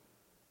spirit.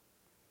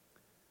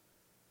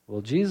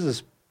 Well,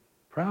 Jesus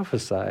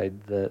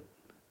prophesied that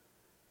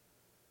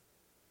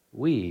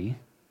we,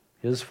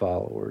 his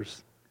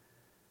followers,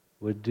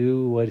 would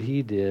do what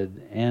he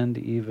did and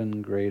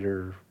even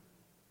greater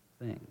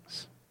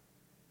things,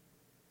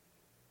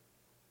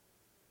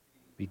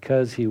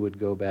 because he would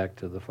go back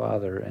to the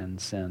Father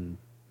and send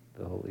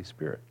the Holy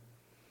Spirit.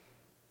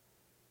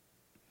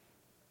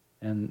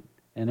 And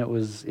it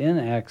was in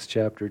Acts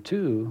chapter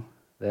 2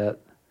 that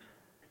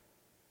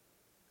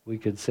we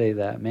could say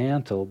that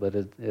mantle, but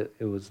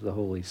it was the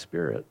Holy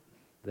Spirit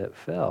that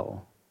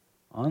fell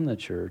on the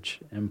church,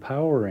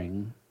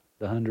 empowering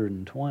the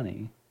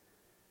 120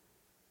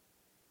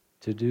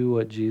 to do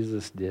what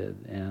Jesus did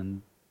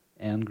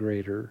and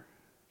greater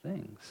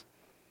things.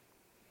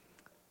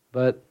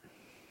 But,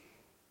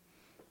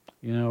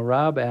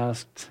 Rob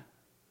asked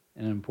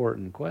an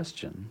important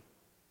question.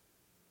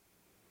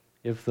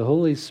 If the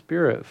Holy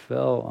Spirit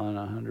fell on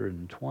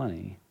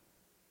 120,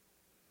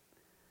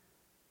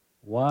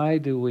 why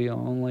do we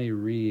only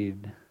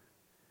read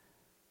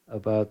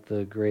about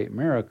the great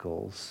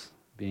miracles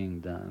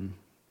being done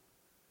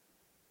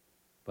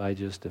by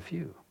just a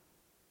few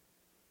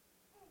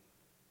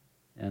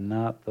and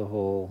not the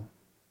whole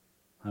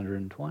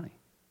 120?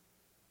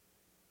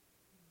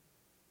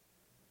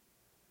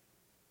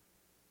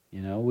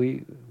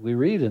 We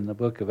read in the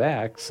book of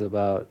Acts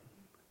about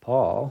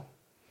Paul.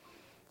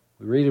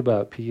 We read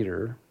about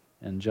Peter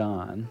and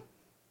John.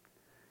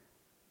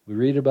 We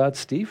read about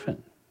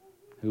Stephen,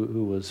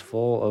 who was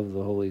full of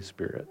the Holy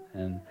Spirit.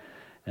 And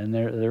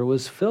there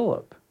was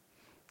Philip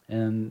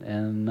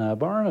and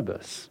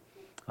Barnabas.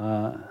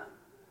 But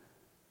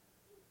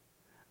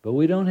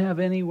we don't have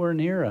anywhere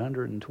near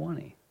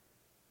 120.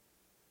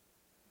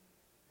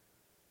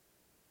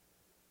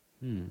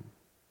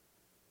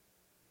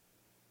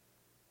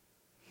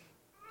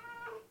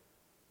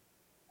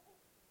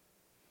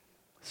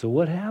 So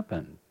what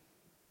happened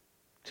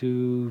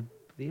to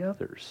the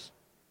others?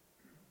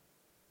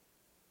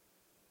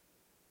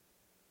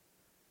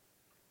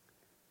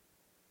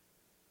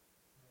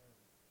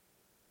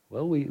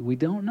 Well, we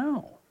don't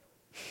know.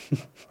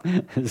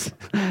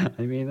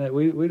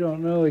 We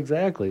don't know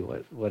exactly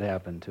what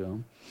happened to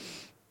them.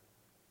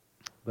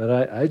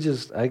 But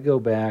I go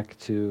back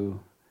to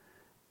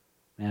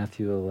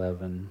Matthew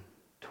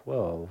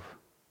 11:12.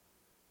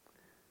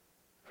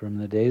 From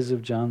the days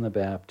of John the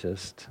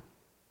Baptist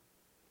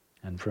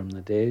and from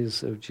the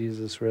days of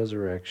Jesus'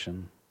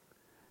 resurrection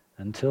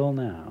until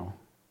now,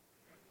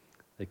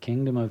 the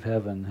kingdom of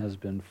heaven has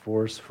been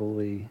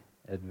forcefully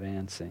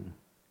advancing,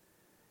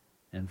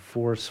 and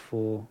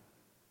forceful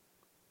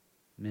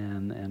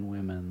men and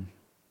women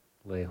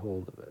lay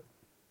hold of it.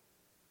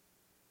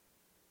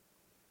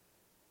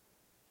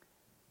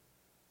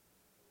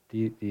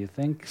 Do you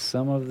think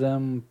some of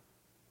them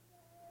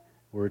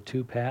we're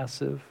too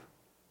passive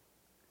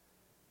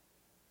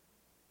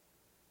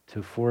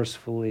to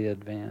forcefully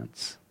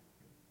advance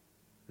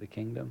the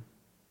kingdom?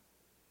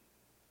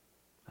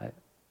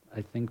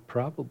 I think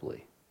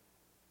probably.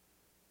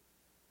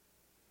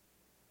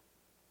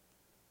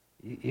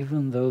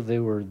 Even though they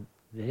were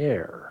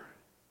there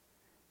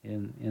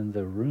in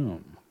the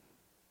room,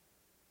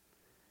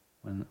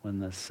 when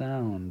the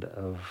sound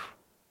of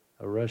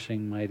a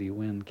rushing mighty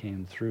wind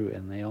came through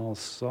and they all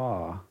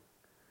saw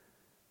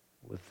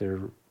with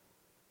their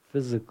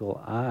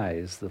physical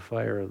eyes the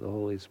fire of the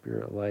Holy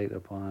Spirit light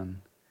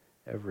upon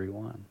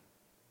everyone.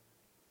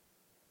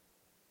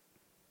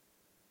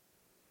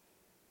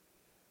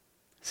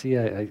 See,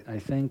 I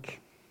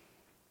think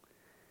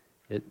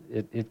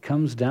it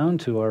comes down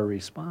to our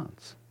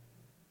response.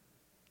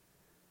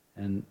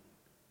 And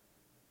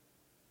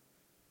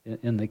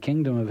in the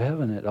kingdom of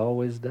heaven, it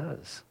always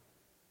does.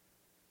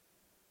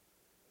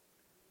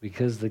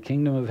 Because the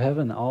kingdom of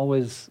heaven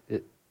always,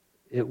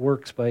 it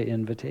works by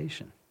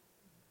invitation.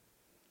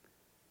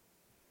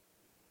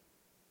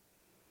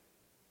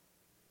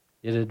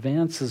 It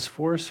advances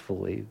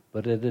forcefully,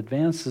 but it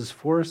advances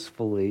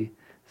forcefully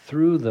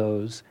through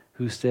those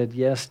who said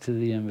yes to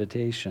the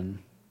invitation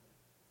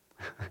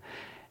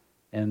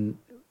and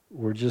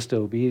were just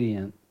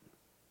obedient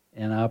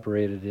and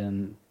operated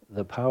in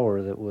the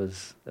power that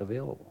was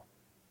available.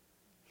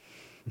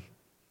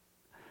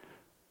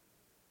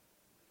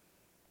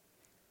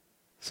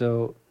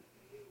 So,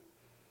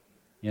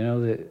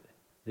 the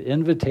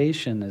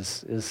invitation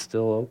is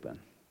still open.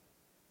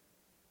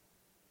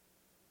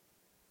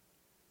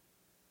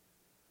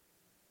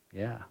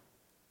 Yeah.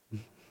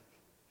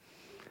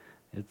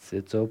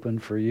 It's open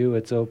for you,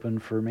 it's open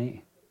for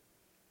me.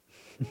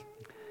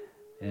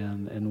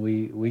 and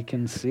we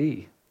can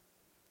see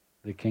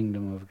the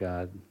kingdom of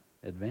God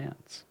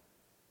advance.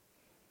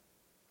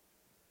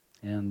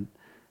 And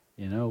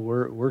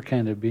we're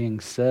kind of being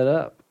set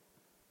up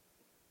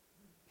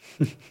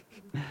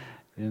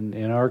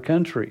in our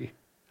country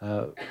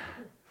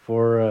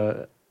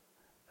for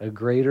a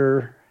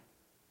greater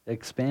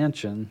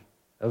expansion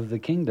of the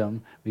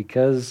kingdom,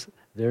 because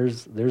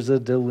there's a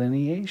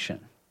delineation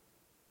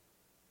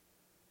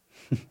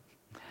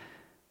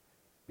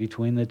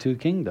between the two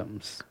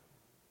kingdoms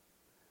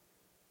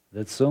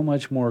that's so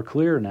much more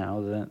clear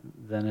now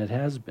than it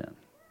has been.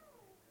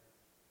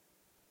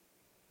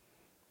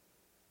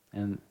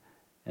 And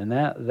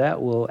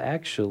that will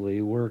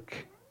actually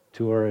work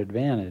to our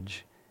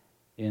advantage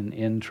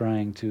in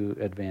trying to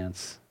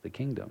advance the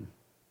kingdom.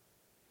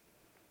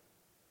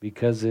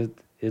 Because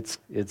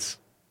it's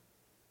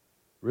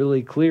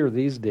really clear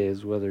these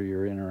days whether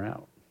you're in or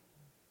out.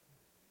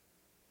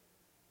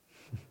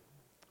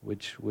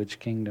 Which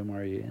kingdom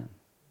are you in?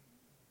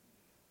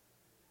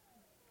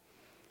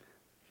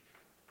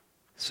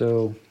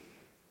 So,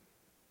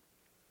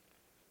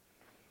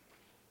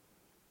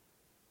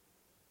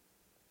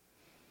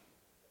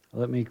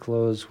 let me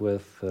close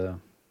with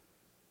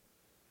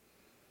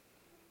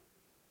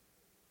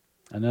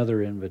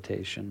another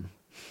invitation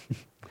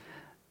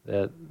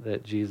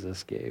that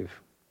Jesus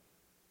gave,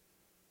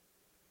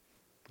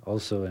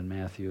 also in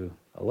Matthew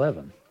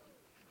 11,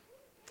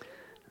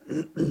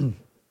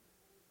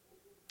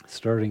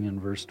 starting in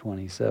verse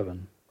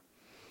 27.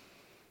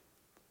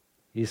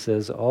 He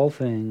says, "All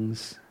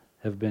things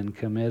have been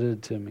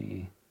committed to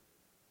me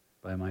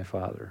by my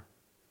Father.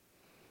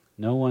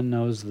 No one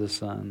knows the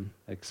Son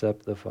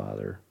except the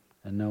Father,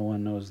 and no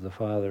one knows the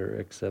Father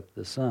except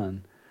the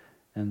Son,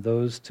 and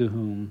those to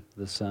whom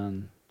the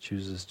Son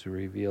chooses to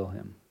reveal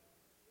him."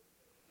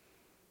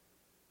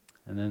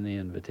 And then the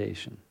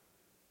invitation.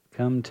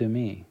 "Come to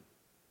me,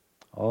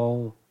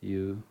 all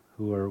you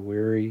who are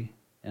weary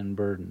and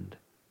burdened,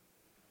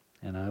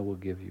 and I will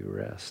give you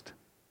rest.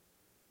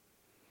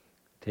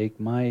 Take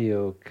my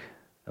yoke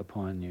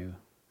upon you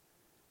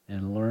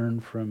and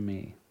learn from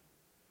me,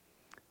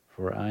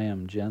 for I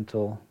am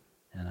gentle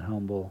and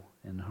humble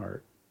in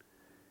heart,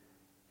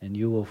 and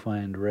you will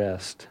find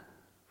rest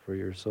for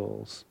your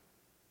souls.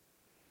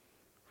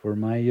 For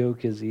my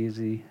yoke is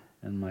easy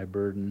and my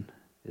burden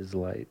is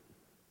light."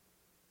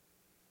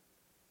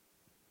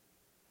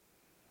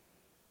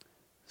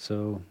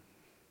 So,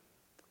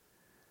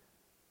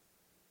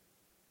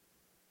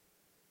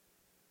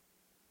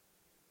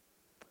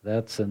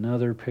 that's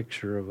another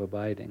picture of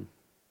abiding.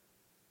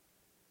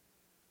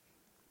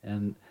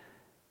 And,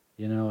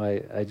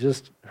 I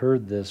just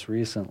heard this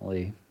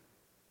recently,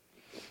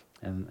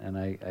 and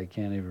I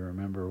can't even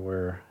remember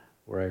where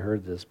I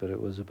heard this, but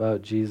it was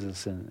about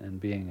Jesus and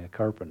being a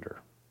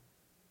carpenter.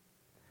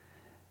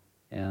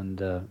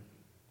 And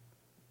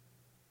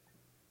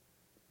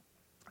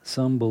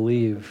some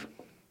believe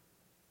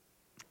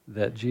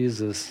that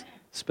Jesus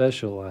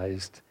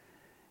specialized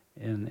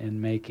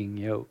in making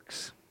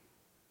yokes.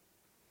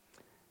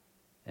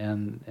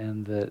 And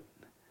that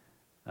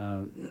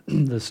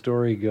the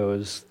story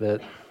goes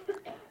that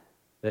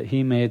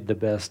he made the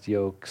best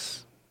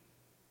yokes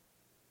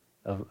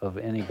of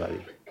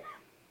anybody.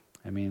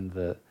 I mean,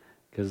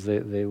 because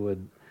they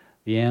would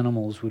the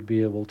animals would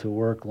be able to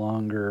work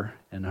longer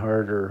and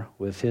harder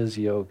with his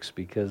yokes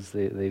because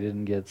they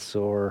didn't get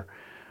sore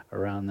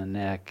around the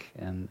neck,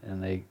 and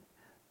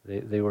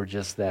they were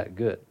just that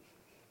good.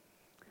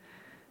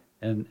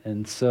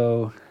 And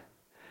so,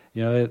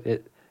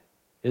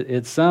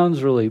 it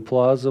sounds really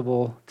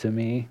plausible to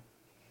me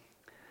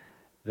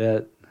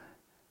that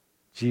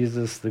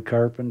Jesus the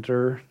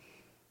carpenter,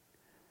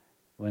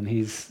 when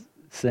he's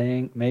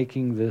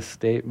making this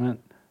statement,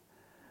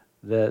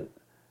 that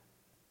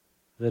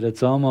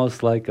it's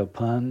almost like a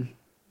pun.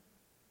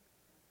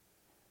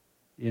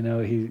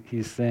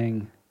 He's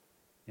saying,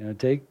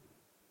 take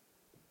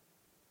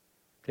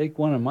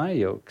one of my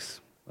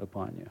yokes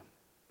upon you.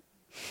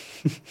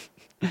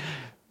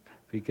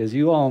 Because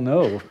you all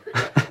know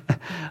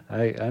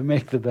I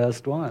make the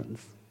best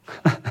ones.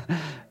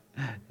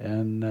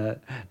 and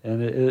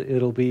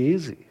it'll be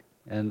easy,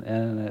 and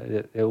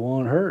it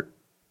won't hurt.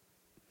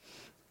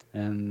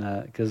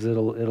 And because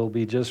it'll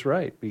be just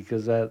right,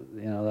 because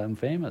I'm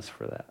famous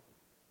for that.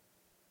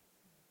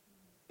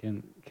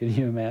 Can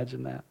you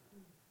imagine that?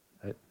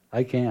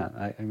 I can't.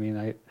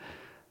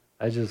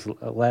 I just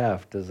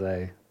laughed as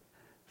I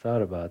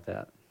thought about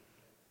that.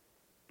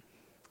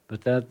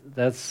 But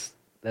that's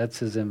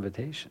his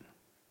invitation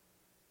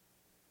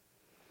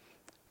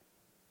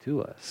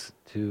to us,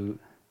 to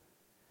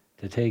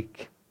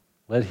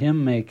let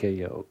him make a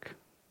yoke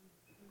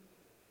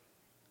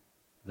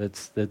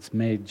that's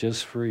made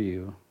just for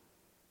you,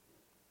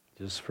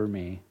 just for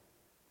me.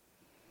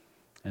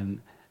 And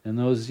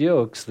those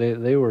yokes,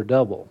 they were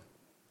double.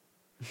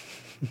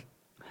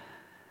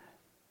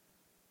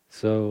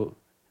 So,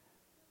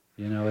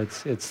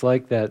 it's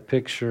like that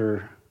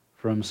picture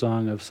from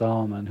Song of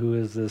Solomon. Who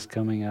is this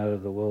coming out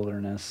of the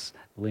wilderness,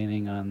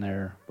 leaning on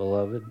their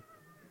beloved?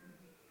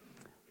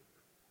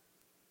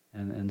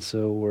 And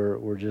so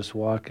we're just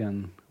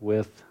walking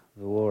with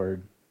the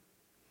Lord,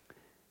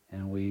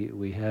 and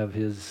we have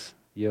his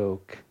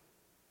yoke,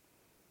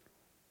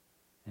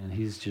 and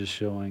he's just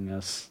showing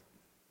us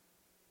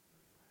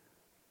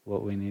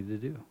what we need to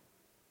do.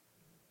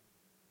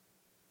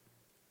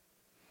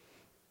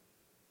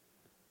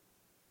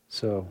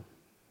 So,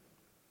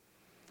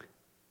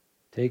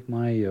 take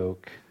my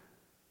yoke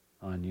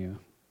on you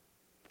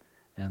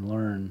and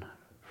learn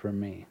from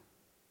me.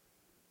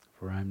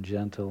 For I'm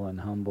gentle and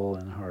humble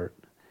in heart,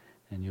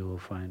 and you will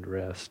find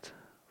rest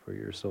for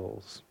your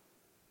souls.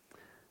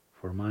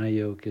 For my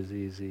yoke is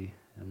easy,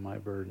 and my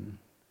burden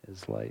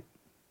is light.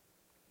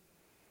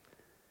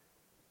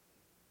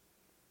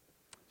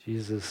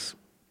 Jesus,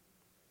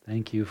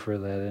 thank you for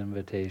that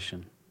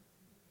invitation.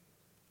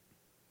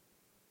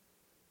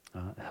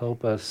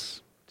 Help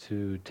us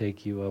to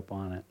take you up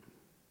on it.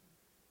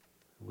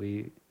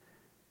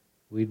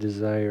 We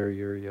desire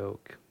your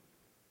yoke.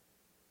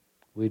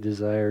 We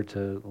desire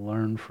to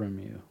learn from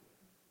you,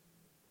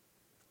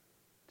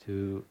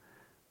 to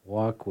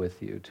walk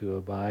with you, to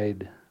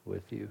abide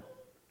with you.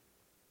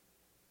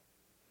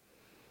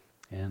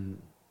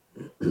 And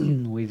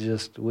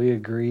we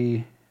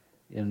agree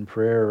in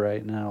prayer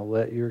right now,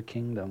 let your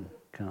kingdom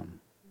come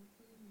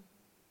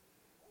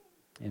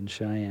in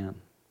Cheyenne.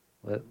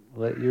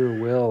 Let your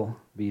will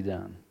be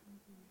done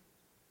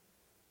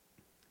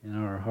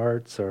in our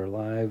hearts, our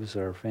lives,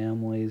 our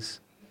families,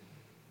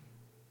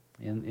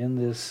 in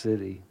this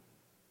city.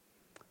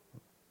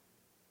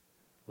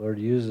 Lord,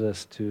 use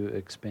us to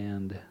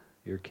expand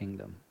your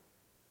kingdom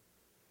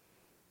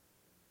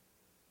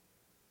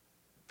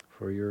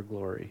for your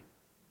glory.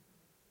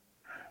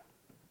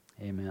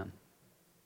 Amen.